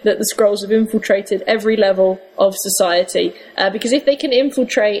him that the Skrulls have infiltrated every level of society. Because if they can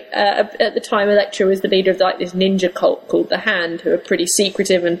infiltrate, at the time Elektra was the leader of like this ninja cult called the Hand, who are pretty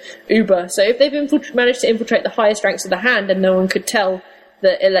secretive and uber. So if they've managed to infiltrate the highest ranks of the Hand and no one could tell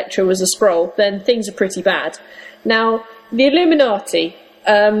that Elektra was a Skrull, then things are pretty bad. Now, the Illuminati,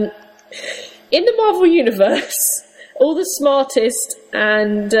 in the Marvel Universe, all the smartest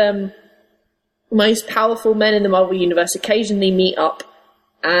and most powerful men in the Marvel Universe occasionally meet up,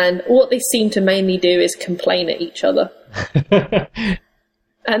 and what they seem to mainly do is complain at each other.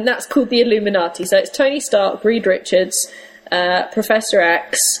 And that's called the Illuminati. So it's Tony Stark, Reed Richards, Professor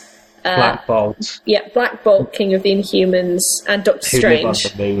X, Black Bolt. Yeah, Black Bolt, King of the Inhumans, and Doctor Strange.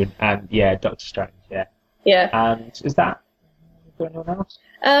 Live on the moon, and Doctor Strange, yeah. Yeah. And is that anyone else?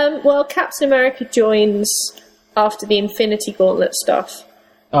 Well, Captain America joins after the Infinity Gauntlet stuff.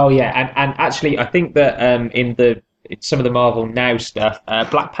 Oh yeah, and actually, I think that in some of the Marvel Now stuff,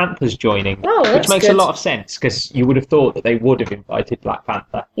 Black Panther's joining, which makes a lot of sense because you would have thought that they would have invited Black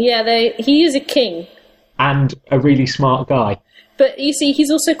Panther. Yeah, he is a king and a really smart guy. But you see,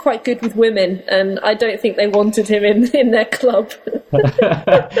 he's also quite good with women, and I don't think they wanted him in their club.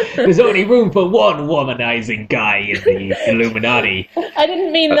 There's only room for one womanizing guy in the Illuminati. I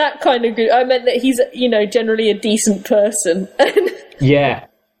didn't mean that kind of good. I meant that he's, generally a decent person. Yeah.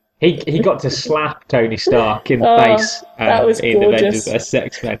 He got to slap Tony Stark in the face that was in gorgeous. Avengers vs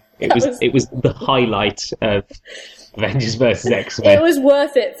X-Men. It was the highlight of Avengers vs X-Men. It was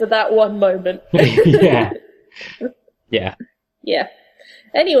worth it for that one moment. Yeah. Yeah. Yeah.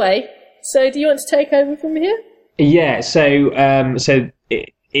 Anyway, so do you want to take over from here? Yeah, so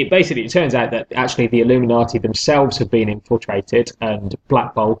it basically turns out that actually the Illuminati themselves have been infiltrated, and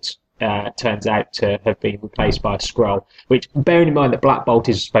Black Bolt turns out to have been replaced by a Skrull. Which, bearing in mind that Black Bolt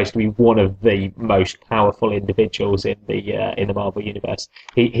is supposed to be one of the most powerful individuals in the Marvel universe,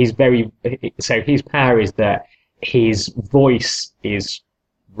 his power is that his voice is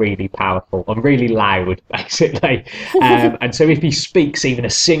really powerful and really loud, basically. And so if he speaks even a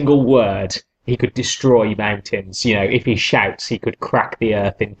single word, he could destroy mountains. You know, if he shouts, he could crack the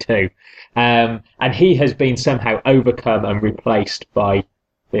earth in two. And he has been somehow overcome and replaced by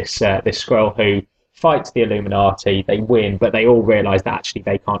this Skrull who fights the Illuminati. They win, but they all realise that actually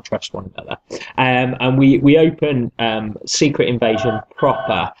they can't trust one another. And we open Secret Invasion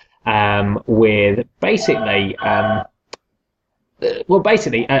proper with basically a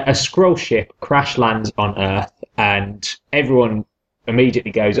Skrull ship crash lands on Earth, and everyone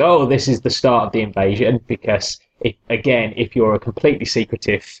immediately goes, "Oh, this is the start of the invasion," because if you're a completely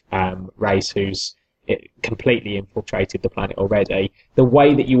secretive race who's completely infiltrated the planet already, the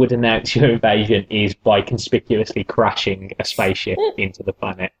way that you would announce your invasion is by conspicuously crashing a spaceship into the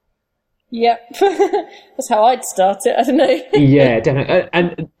planet. Yep. That's how I'd start it. I don't know. Yeah, definitely.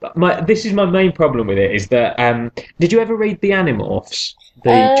 And this is my main problem with it, is that did you ever read The Animorphs,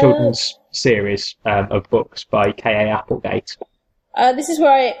 the children's series of books by K.A. Applegate? This is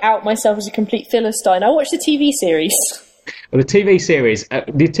where I out myself as a complete Philistine. I watched the TV series. Well, the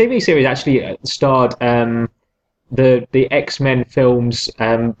TV series actually starred the X-Men films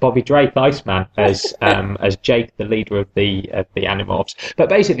Bobby Drake Iceman as Jake, the leader of the Animorphs. But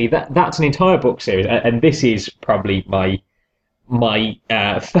basically that's an entire book series, and this is probably my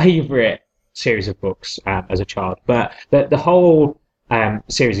favourite series of books as a child. But the whole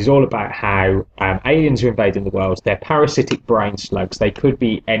series is all about how aliens are invading the world. They're parasitic brain slugs. They could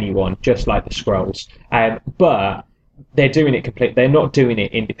be anyone, just like the Skrulls. But they're doing it complete. They're not doing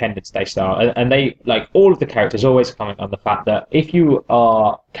it Independence Day style, and they, like, all of the characters always comment on the fact that if you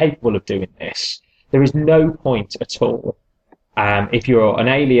are capable of doing this, there is no point at all. If you're an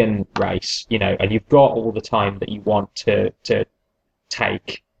alien race, you know, and you've got all the time that you want to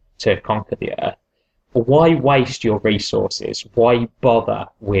take to conquer the Earth, why waste your resources? Why bother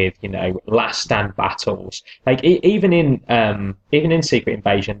with, you know, last stand battles? Like even in Secret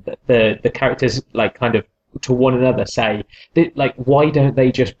Invasion, the characters, like, kind of to one another say, like, why don't they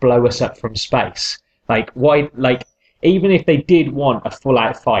just blow us up from space? Like, why? Like, even if they did want a full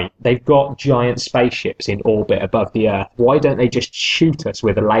out fight, they've got giant spaceships in orbit above the Earth. Why don't they just shoot us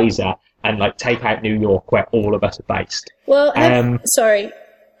with a laser and, like, take out New York, where all of us are based? Well,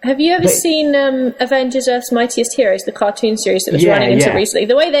 have you ever seen Avengers Earth's Mightiest Heroes, the cartoon series that was running until recently?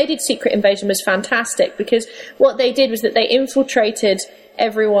 The way they did Secret Invasion was fantastic, because what they did was that they infiltrated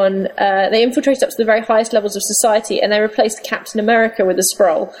everyone, they infiltrated up to the very highest levels of society, and they replaced Captain America with a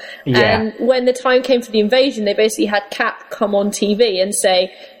Skrull. Yeah. And when the time came for the invasion, they basically had Cap come on TV and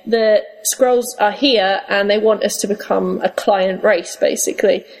say, the Skrulls are here and they want us to become a client race,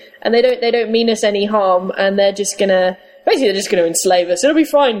 basically. And they don't mean us any harm, and they're just gonna enslave us. It'll be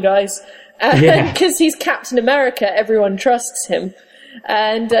fine, guys. Because he's Captain America, everyone trusts him.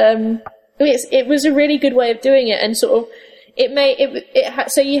 And it was a really good way of doing it, and sort of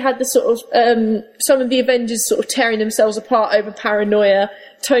so you had the sort of some of the Avengers sort of tearing themselves apart over paranoia,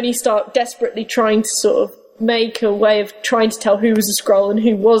 Tony Stark desperately trying to sort of make a way of trying to tell who was a Skrull and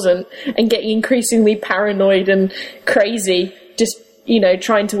who wasn't, and getting increasingly paranoid and crazy, just, you know,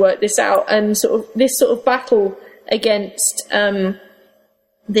 trying to work this out, and sort of this sort of battle against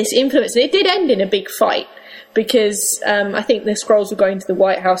this influence. And it did end in a big fight, because I think the Skrulls were going to the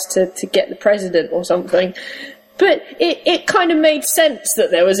White House to get the president or something. But it kind of made sense that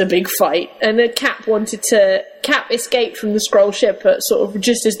there was a big fight, and that Cap escaped from the Skrull ship at sort of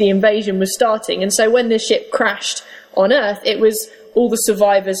just as the invasion was starting. And so when the ship crashed on Earth, it was all the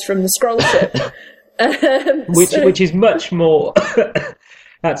survivors from the Skrull ship. Which is much more...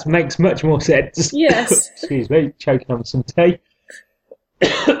 That makes much more sense. Yes. Excuse me, choking on some tea.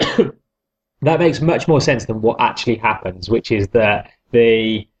 That makes much more sense than what actually happens, which is that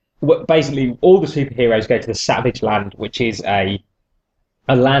basically all the superheroes go to the Savage Land, which is a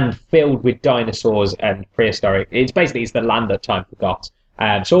land filled with dinosaurs and prehistoric. It's the land that time forgot.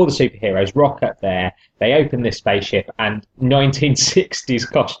 So all the superheroes rock up there, they open this spaceship, and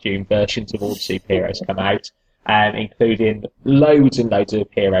 1960s costume versions of all the superheroes come out. including loads and loads of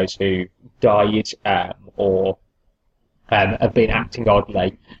heroes who died or have been acting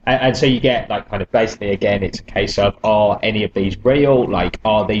oddly. And so you get like kind of basically again it's a case of, are any of these real? Like,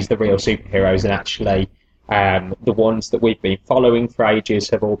 are these the real superheroes? And actually the ones that we've been following for ages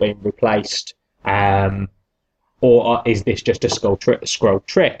have all been replaced, or is this just a Skrull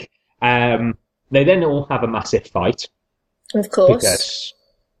trick? They then all have a massive fight, of course, because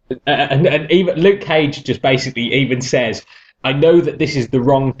and even Luke Cage just basically even says, I know that this is the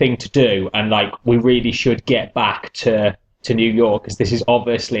wrong thing to do, and like we really should get back to New York because this is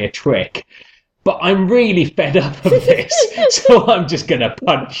obviously a trick. But I'm really fed up of this, so I'm just going to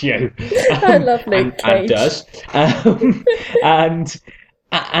punch you. I love Luke Cage. And does.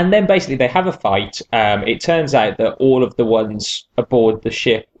 And then basically they have a fight. It turns out that all of the ones aboard the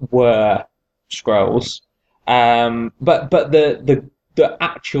ship were Skrulls. But the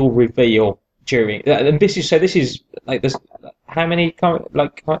actual reveal during, and this is like, there's how many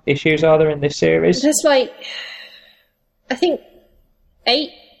issues are there in this series? There's like, I think 8.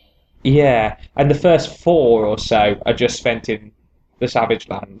 Yeah, and the first 4 or so are just spent in the Savage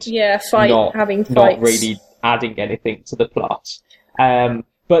Land. Yeah, having fights. Not really adding anything to the plot.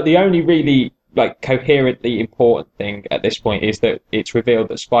 But the only really like coherently important thing at this point is that it's revealed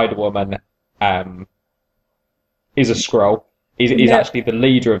that Spider-Woman is a Skrull. Is actually the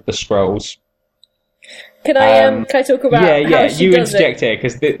leader of the Skrulls. Can I talk about how she you does interject here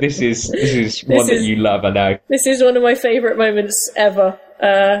because this is one that you love, I know. This is one of my favourite moments ever.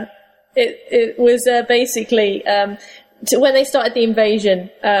 It was basically when they started the invasion,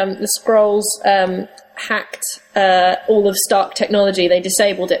 the Skrulls hacked all of Stark technology. They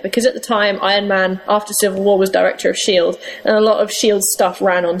disabled it because at the time Iron Man, after Civil War, was director of S.H.I.E.L.D. and a lot of S.H.I.E.L.D. stuff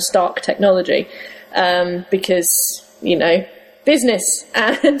ran on Stark technology because, business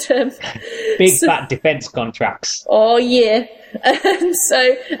and big fat defense contracts. Oh yeah. And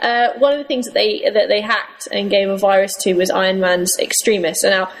so one of the things that they hacked and gave a virus to was Iron Man's Extremis. And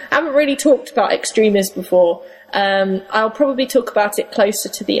now I haven't really talked about Extremis before. I'll probably talk about it closer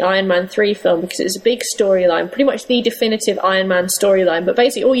to the Iron Man 3 film because it's a big storyline, pretty much the definitive Iron Man storyline. But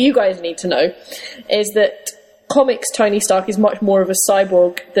basically all you guys need to know is that comics Tony Stark is much more of a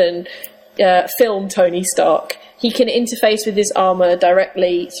cyborg than film Tony Stark. He can interface with his armor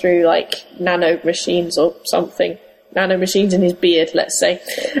directly through like nano machines or something. Nano machines in his beard, let's say.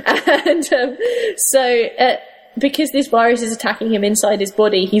 And so because this virus is attacking him inside his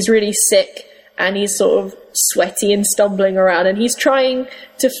body, he's really sick and he's sort of sweaty and stumbling around, and he's trying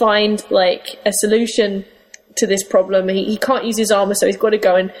to find like a solution to this problem. He can't use his armor, so he's got to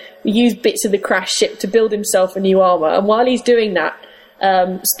go and use bits of the crashed ship to build himself a new armor. And while he's doing that,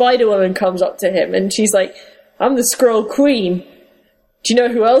 Spider-Woman comes up to him and she's like, I'm the Skrull Queen. Do you know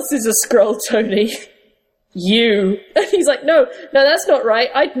who else is a Skrull, Tony? You. And he's like, no, that's not right.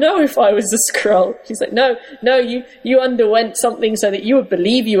 I'd know if I was a Skrull. She's like, no, you underwent something so that you would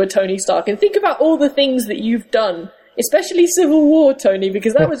believe you were Tony Stark. And think about all the things that you've done, especially Civil War, Tony,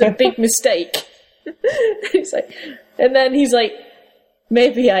 because that was a big mistake. And then he's like,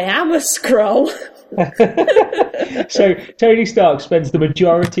 maybe I am a Skrull. So Tony Stark spends the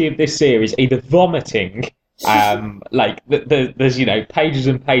majority of this series either vomiting, there's pages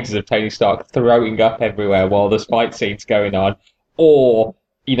and pages of Tony Stark throwing up everywhere while there's fight scenes going on, or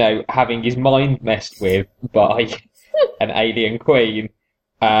having his mind messed with by an alien queen,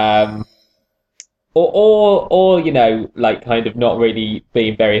 or kind of not really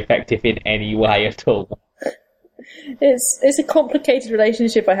being very effective in any way at all. It's a complicated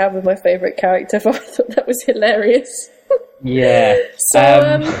relationship I have with my favourite character, but I thought that was hilarious. Yeah.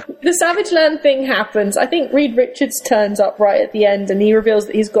 So the Savage Land thing happens. I think Reed Richards turns up right at the end, and he reveals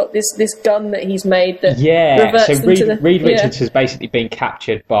that he's got this gun that he's made that reverts so Reed Richards has basically been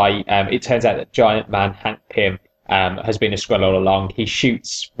captured by. It turns out that Giant Man Hank Pym has been a Skrull all along. He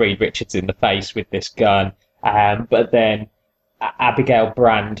shoots Reed Richards in the face with this gun, but then Abigail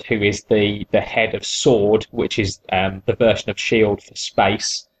Brand, who is the head of SWORD, which is the version of S.H.I.E.L.D. for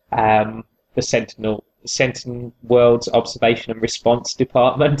space, the Sentinel World's Observation and Response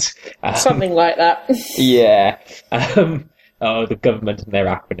Department. Something like that. Yeah. The government and their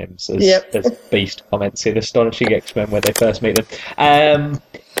acronyms, as Beast comments in Astonishing X-Men when they first meet them.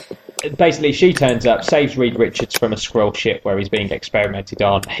 Basically, she turns up, saves Reed Richards from a Skrull ship where he's being experimented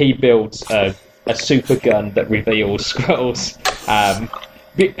on. He builds a super gun that reveals Skrulls,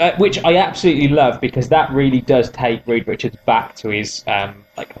 which I absolutely love because that really does take Reed Richards back to his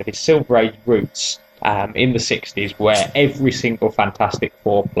his Silver Age roots in the 60s, where every single Fantastic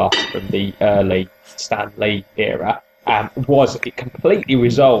Four plot from the early Stan Lee era was completely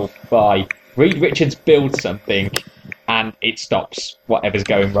resolved by Reed Richards builds something, and it stops whatever's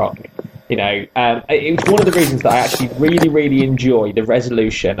going wrong. You know, it was one of the reasons that I actually really, really enjoy the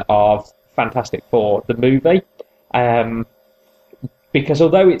resolution of Fantastic Four, the movie, because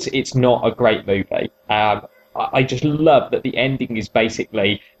although it's not a great movie, I just love that the ending is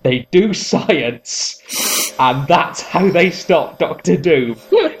basically they do science, and that's how they stop Doctor Doom.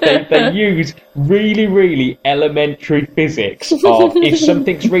 They use really, really elementary physics of if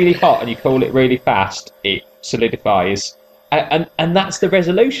something's really hot and you cool it really fast, it solidifies. And that's the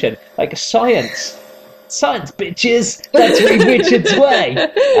resolution. Like, science, bitches. That's Reed Richards' way.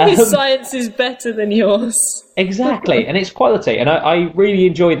 His science is better than yours. Exactly, and it's quality. And I really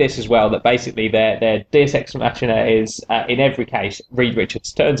enjoy this as well, that basically their Deus Ex Machina is, in every case, Reed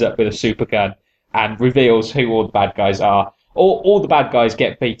Richards turns up with a super gun and reveals who all the bad guys are. All the bad guys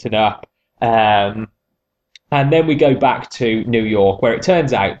get beaten up. And then we go back to New York, where it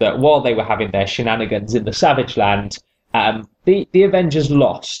turns out that while they were having their shenanigans in the Savage Land, the Avengers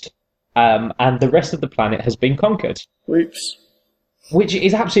lost, and the rest of the planet has been conquered. Whoops. Which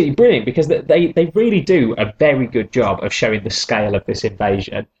is absolutely brilliant, because they really do a very good job of showing the scale of this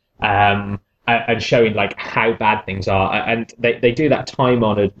invasion, and showing like how bad things are. And they do that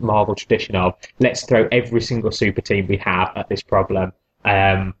time-honoured Marvel tradition of, let's throw every single super team we have at this problem,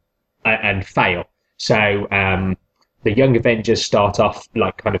 and fail. So the Young Avengers start off,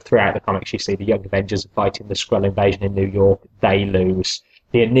 like, kind of throughout the comics, you see the Young Avengers fighting the Skrull invasion in New York. They lose.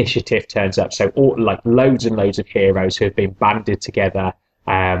 The Initiative turns up, so loads and loads of heroes who have been banded together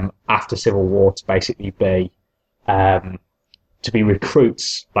after Civil War to basically be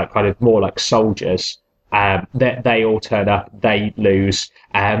recruits, like kind of more like soldiers. They all turn up. They lose.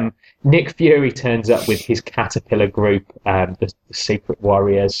 Nick Fury turns up with his Caterpillar group, the Secret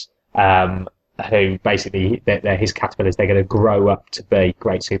Warriors. Who basically, they're his caterpillars. They're going to grow up to be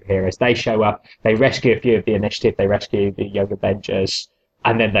great superheroes. They show up, they rescue a few of the Initiative, they rescue the Young Avengers,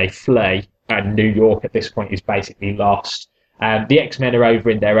 and then they flee. And New York at this point is basically lost. The X-Men are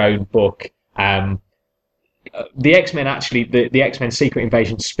over in their own book. The X-Men actually, the X-Men Secret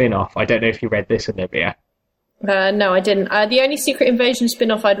Invasion spin-off. I don't know if you read this, Olivia. No, I didn't. The only Secret Invasion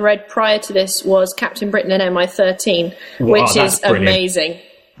spin-off I'd read prior to this was Captain Britain and MI13, which is brilliant. Amazing.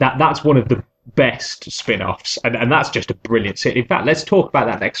 That's one of the best spin-offs, and that's just a brilliant series. In fact, let's talk about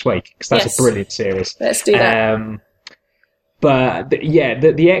that next week, because that's a brilliant series. Let's do that. But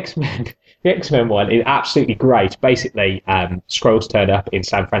the X-Men one is absolutely great. Basically, Skrulls turn up in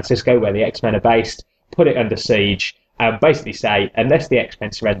San Francisco, where the X-Men are based, put it under siege, and basically say, unless the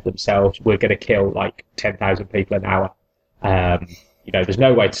X-Men surrender themselves, we're going to kill like 10,000 people an hour. There's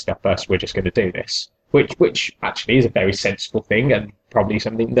no way to stop us. We're just going to do this, which actually is a very sensible thing, and probably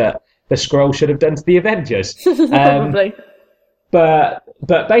something that the Skrull should have done to the Avengers. Probably. But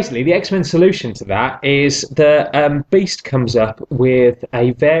basically, the X-Men solution to that is that Beast comes up with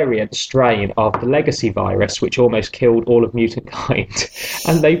a variant strain of the Legacy virus, which almost killed all of mutant kind,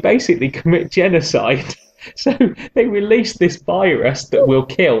 and they basically commit genocide. So they release this virus that will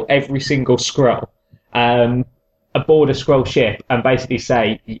kill every single Skrull aboard a Skrull ship, and basically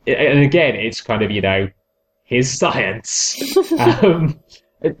say, and again, it's kind of, here's science.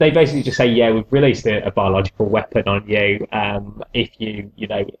 They basically just say, yeah, we've released a biological weapon on you. If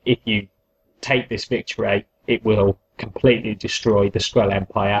you take this victory, it will completely destroy the Skrull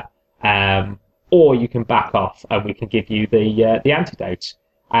Empire. Or you can back off, and we can give you the antidote.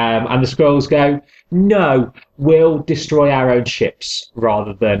 And the Skrulls go, no, we'll destroy our own ships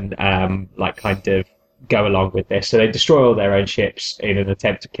rather than kind of go along with this. So they destroy all their own ships in an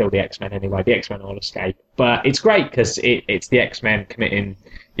attempt to kill the X-Men anyway. The X-Men all escape. But it's great because it's the X-Men committing,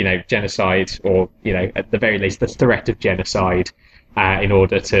 genocide, or, at the very least, the threat of genocide in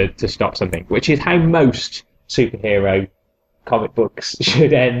order to stop something, which is how most superhero comic books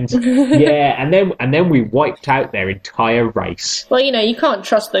should end. Yeah, and then we wiped out their entire race. Well, you can't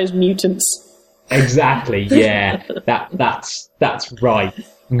trust those mutants. Exactly, yeah. That's right.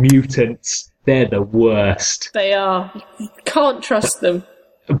 Mutants. They're the worst. They are. You can't trust them.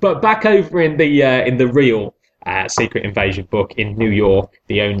 But back over in the real Secret Invasion book in New York,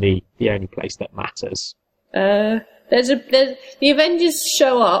 the only place that matters. The Avengers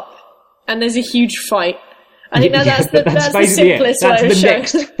show up, and there's a huge fight. I think that's the simplest way of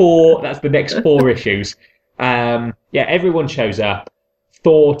showing. That's the next four issues. Everyone shows up.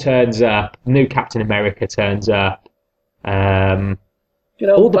 Thor turns up. New Captain America turns up.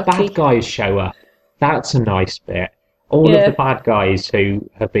 All the bad guys show up. That's a nice bit. All of the bad guys who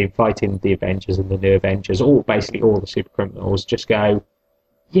have been fighting the Avengers and the New Avengers, basically all the super criminals, just go,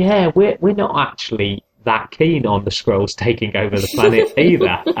 yeah, we're not actually that keen on the Skrulls taking over the planet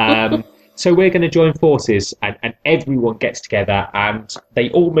either. so we're going to join forces, and everyone gets together, and they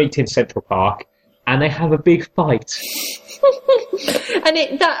all meet in Central Park, and they have a big fight.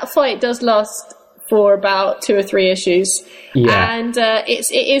 And that fight does last for about 2 or 3 issues. Yeah. And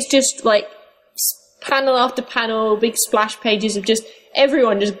it is just like panel after panel, big splash pages of just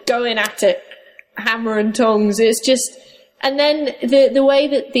everyone just going at it, hammer and tongs. It's just, and then the way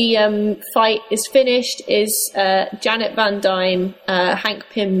that the fight is finished is Janet Van Dyne, Hank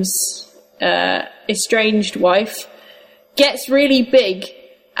Pym's estranged wife, gets really big,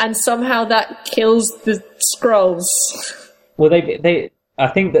 and somehow that kills the Skrulls. Well, they I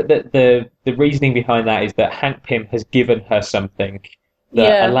think that the reasoning behind that is that Hank Pym has given her something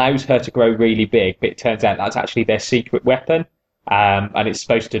that allows her to grow really big, but it turns out that's actually their secret weapon, and it's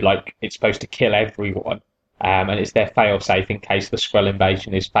supposed to kill everyone, and it's their failsafe in case the Skrull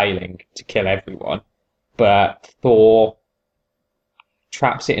invasion is failing to kill everyone. But Thor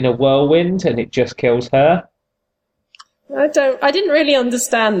traps it in a whirlwind, and it just kills her. I didn't really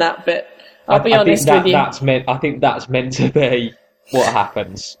understand that bit. I'll be honest with you. I think that's meant to be what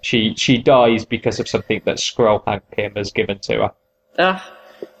happens. She dies because of something that Skrull Hank Pym has given to her.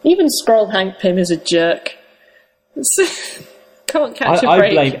 Even Skrull Hank Pym is a jerk. Can't catch a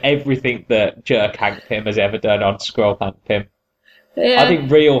break. I blame everything that jerk Hank Pym has ever done on Skrull Hank Pym. Yeah. I think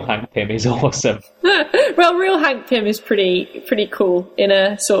real Hank Pym is awesome. Well, real Hank Pym is pretty cool in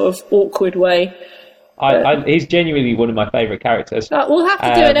a sort of awkward way. He's genuinely one of my favourite characters. We'll have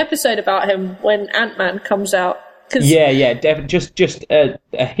to do an episode about him when Ant-Man comes out. Yeah, definitely. Just a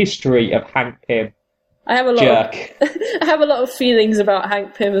history of Hank Pym. I have a lot of feelings about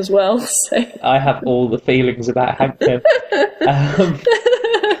Hank Pym as well. So. I have all the feelings about Hank Pym.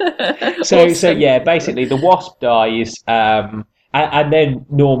 So yeah, basically the Wasp dies, and then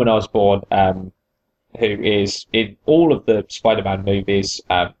Norman Osborn, who is in all of the Spider-Man movies,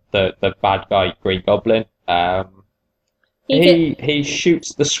 the bad guy Green Goblin. He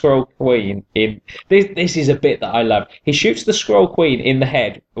shoots the Skrull Queen in. This is a bit that I love. He shoots the Skrull Queen in the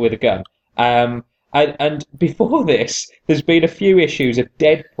head with a gun. And before this, there's been a few issues of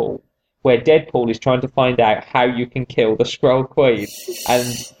Deadpool where Deadpool is trying to find out how you can kill the Skrull Queen and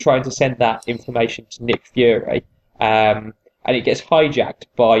trying to send that information to Nick Fury. And it gets hijacked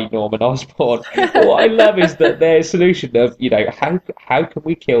by Norman Osborn. What I love is that their solution of, how can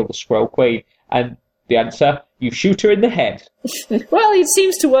we kill the Skrull Queen? And the answer, you shoot her in the head. Well, it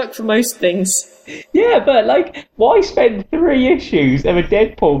seems to work for most things. Yeah, but why spend 3 issues of a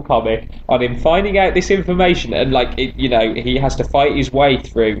Deadpool comic on him finding out this information and he has to fight his way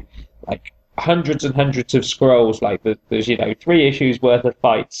through hundreds and hundreds of Skrulls. There's 3 issues worth of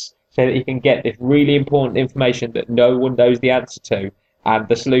fights so that he can get this really important information that no one knows the answer to. And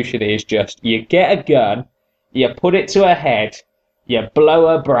the solution is just you get a gun, you put it to her head, you blow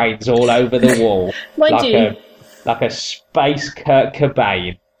her brains all over the wall. Like a space Kurt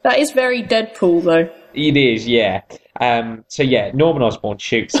Cobain. That is very Deadpool, though. It is, yeah. Norman Osborn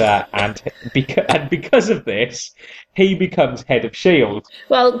shoots her, and because of this, he becomes head of S.H.I.E.L.D.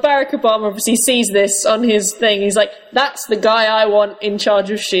 Well, Barack Obama obviously sees this on his thing. He's like, that's the guy I want in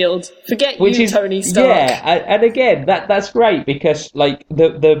charge of S.H.I.E.L.D. Forget Tony Stark. Yeah, and again, that's great, because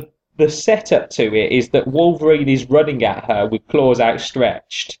the setup to it is that Wolverine is running at her with claws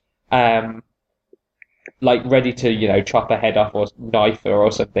outstretched, ready to, chop her head off or knife her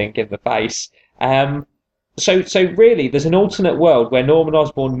or something in the face. So really, there's an alternate world where Norman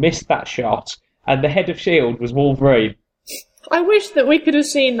Osborn missed that shot, and the head of S.H.I.E.L.D. was Wolverine. I wish that we could have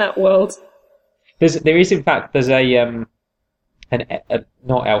seen that world. There is in fact, there's a not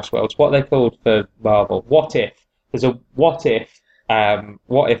Elseworlds. What are they called for Marvel? What if? There's a what if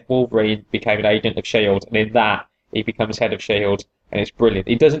Wolverine became an agent of S.H.I.E.L.D. and in that he becomes head of S.H.I.E.L.D. and it's brilliant.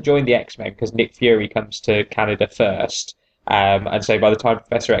 He doesn't join the X-Men because Nick Fury comes to Canada first. And so by the time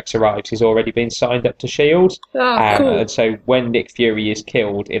Professor X arrives, he's already been signed up to S.H.I.E.L.D. Cool. And so when Nick Fury is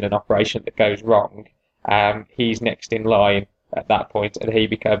killed in an operation that goes wrong, he's next in line at that point, and he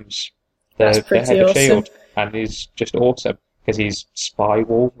becomes the head of S.H.I.E.L.D. and is just awesome because he's Spy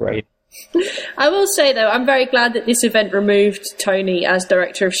Wolverine. I will say, though, I'm very glad that this event removed Tony as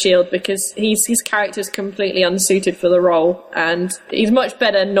director of S.H.I.E.L.D. because his character's completely unsuited for the role, and he's much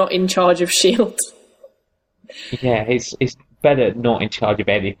better not in charge of S.H.I.E.L.D. Yeah, he's better not in charge of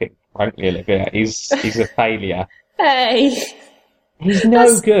anything, frankly, Olivia. He's a failure. Hey!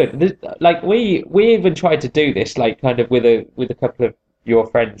 He's good. We even tried to do this, kind of with a couple of your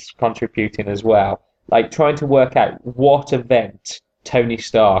friends contributing as well, trying to work out what event Tony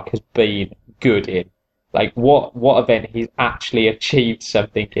Stark has been good in. What event he's actually achieved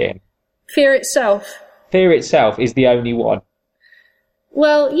something in. Fear itself. Fear itself is the only one.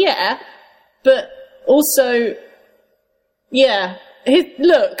 Well, yeah. but also, yeah, his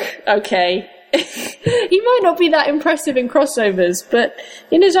look, okay. He might not be that impressive in crossovers, but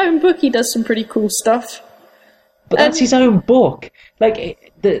in his own book he does some pretty cool stuff. But that's his own book.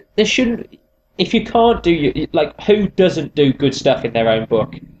 Like, there shouldn't... If you can't do... Like, who doesn't do good stuff in their own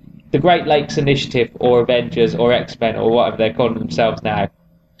book? The Great Lakes Initiative, or Avengers, or X-Men, or whatever they're calling themselves now.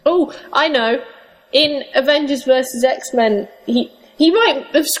 Oh, I know. In Avengers vs. X-Men, he might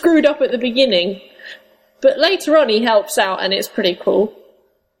have screwed up at the beginning, but later on he helps out, and it's pretty cool.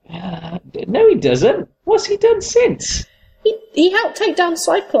 No, he doesn't. What's he done since? He helped take down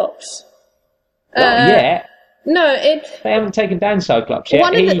Cyclops. Not yet. No, They haven't taken down Cyclops yet.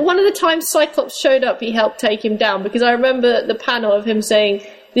 One of the times Cyclops showed up, he helped take him down, because I remember the panel of him saying,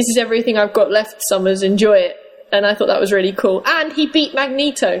 "This is everything I've got left, Summers, enjoy it." And I thought that was really cool. And he beat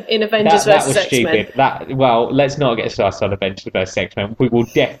Magneto in Avengers vs. X-Men. Stupid. Well, let's not get started on Avengers vs. X-Men. We will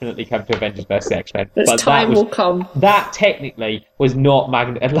definitely come to Avengers vs. X-Men. But time will come. That technically was not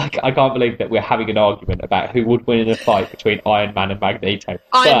Magneto. Like, I can't believe that we're having an argument about who would win in a fight between Iron Man and Magneto.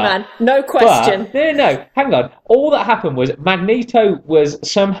 Iron Man, no question. No, hang on. All that happened was Magneto was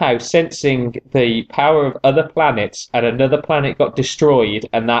somehow sensing the power of other planets, and another planet got destroyed,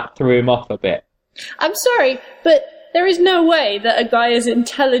 and that threw him off a bit. I'm sorry, but there is no way that a guy as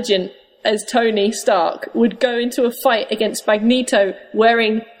intelligent as Tony Stark would go into a fight against Magneto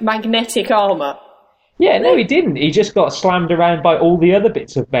wearing magnetic armour. Yeah, no, he didn't. He just got slammed around by all the other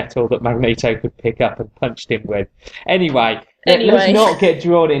bits of metal that Magneto could pick up and punched him with. Anyway. Let's not get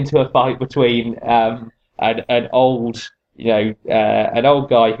drawn into a fight between an old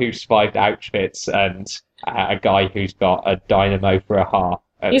guy who survived Auschwitz and a guy who's got a dynamo for a heart.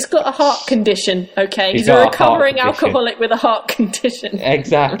 He's got a heart condition, okay? He's a recovering alcoholic with a heart condition.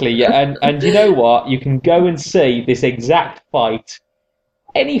 Exactly, yeah. And you know what? You can go and see this exact fight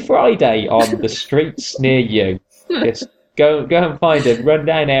any Friday on the streets near you. Just go and find a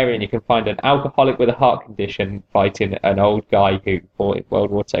rundown area and you can find an alcoholic with a heart condition fighting an old guy who fought in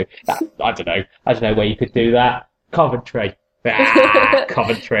World War II. I don't know where you could do that. Coventry.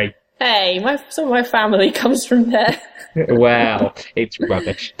 Coventry. Hey, some of my family comes from there. Well, it's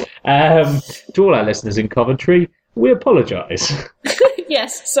rubbish. To all our listeners in Coventry, we apologise.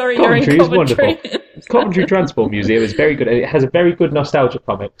 Yes, sorry, Coventry you're in Coventry. Is wonderful. Coventry Transport Museum is very good. It has a very good nostalgia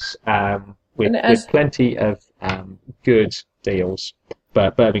comics with plenty of good deals,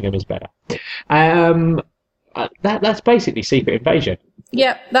 but Birmingham is better. That's basically Secret Invasion.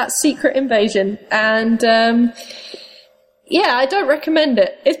 Yep, that's Secret Invasion, and yeah, I don't recommend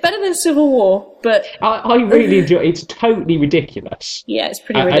it. It's better than Civil War, but I really enjoy it. It's totally ridiculous. Yeah, it's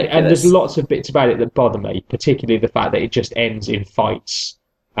pretty ridiculous. And there's lots of bits about it that bother me, particularly the fact that it just ends in fights.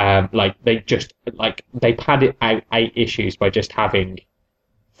 They pad it out 8 issues by just having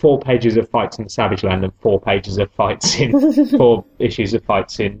 4 pages of fights in Savage Land and 4 pages of fights in 4 issues of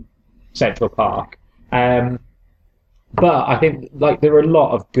fights in Central Park. But I think there are a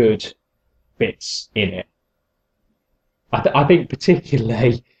lot of good bits in it. I think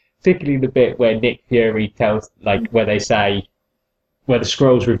particularly the bit where Nick Fury tells, where they say, where the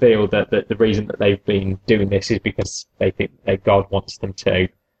Skrulls reveal that the reason that they've been doing this is because they think that God wants them to,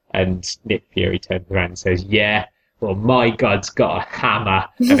 and Nick Fury turns around and says, "Yeah, well, my God's got a hammer,"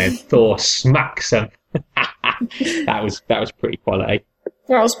 and then Thor smacks him. That was pretty quality.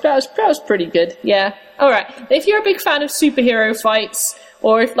 That was pretty good, yeah. Alright, if you're a big fan of superhero fights,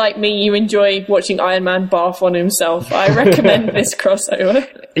 or if, like me, you enjoy watching Iron Man barf on himself, I recommend this crossover.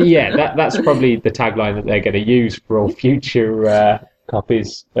 Yeah, that's probably the tagline that they're going to use for all future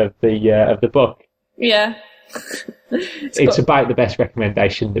copies of the book. Yeah. It's about the best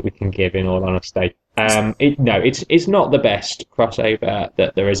recommendation that we can give, in all honesty. It's not the best crossover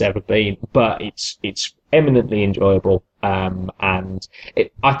that there has ever been, but it's eminently enjoyable. And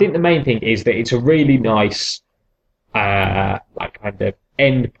I think the main thing is that it's a really nice, kind of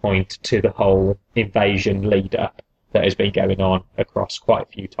end point to the whole invasion lead up that has been going on across quite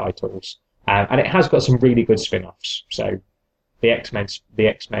a few titles. And it has got some really good spin-offs. So the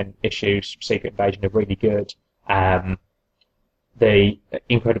X-Men issues, Secret Invasion, are really good. The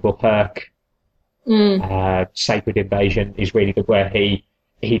Incredible Hulk, Sacred Invasion is really good, where he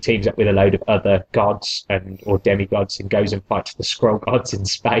teams up with a load of other gods or demigods and goes and fights the Skrull gods in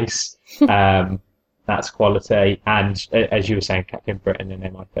space. That's quality. And as you were saying, Captain Britain and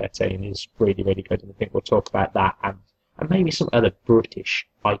MI13 is really, really good. And I think we'll talk about that and maybe some other British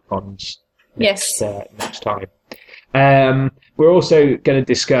icons next time. We're also going to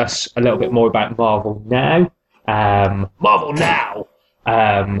discuss a little bit more about Marvel Now.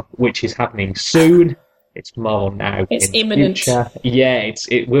 Which is happening soon. It's Marvel Now. It's in the imminent. future. Yeah,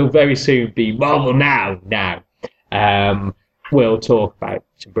 it will very soon be Marvel Now. We'll talk about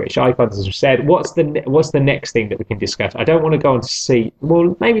some British icons, as we said. What's the next thing that we can discuss? I don't want to go on to Siege.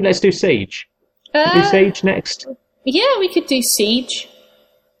 Well, maybe let's do Siege. Do Siege next? Yeah, we could do Siege.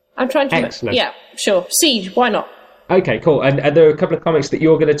 I'm trying to... Excellent. Yeah, sure. Siege, why not? Okay, cool. And there are a couple of comics that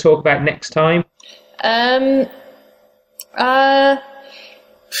you're going to talk about next time?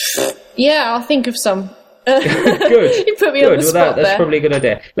 Yeah, I'll think of some. Good. You put me on the spot that's there. probably a good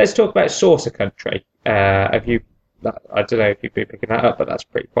idea. Let's talk about Saucer Country. Have you... I don't know if you've been picking that up, but that's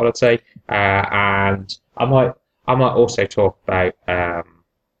pretty quality. And I might also talk about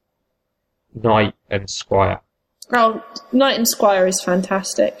Knight and Squire. Oh, Knight and Squire is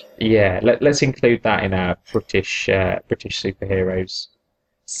fantastic. Yeah, let's include that in our British superheroes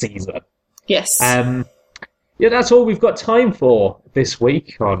season. Yes. Yeah, that's all we've got time for this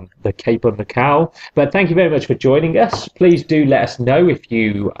week on The Cape on the Cowl. But thank you very much for joining us. Please do let us know if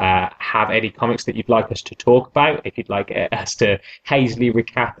you have any comics that you'd like us to talk about, if you'd like us to hazily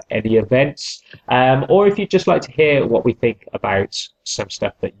recap any events, or if you'd just like to hear what we think about some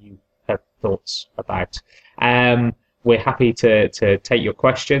stuff that you have thoughts about. We're happy to take your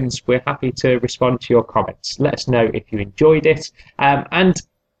questions. We're happy to respond to your comments. Let us know if you enjoyed it. And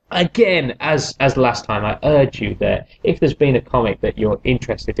again, as last time, I urge you that if there's been a comic that you're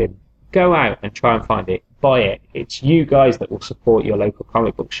interested in, go out and try and find it, buy it. It's you guys that will support your local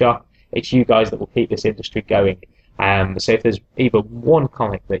comic book shop. It's you guys that will keep this industry going. So if there's either one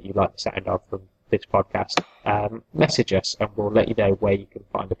comic that you like the sound of from this podcast, message us and we'll let you know where you can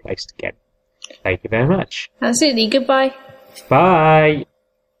find a place to get it. Thank you very much. Absolutely. Goodbye. Bye.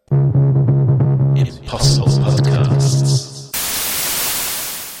 Impossible Podcast.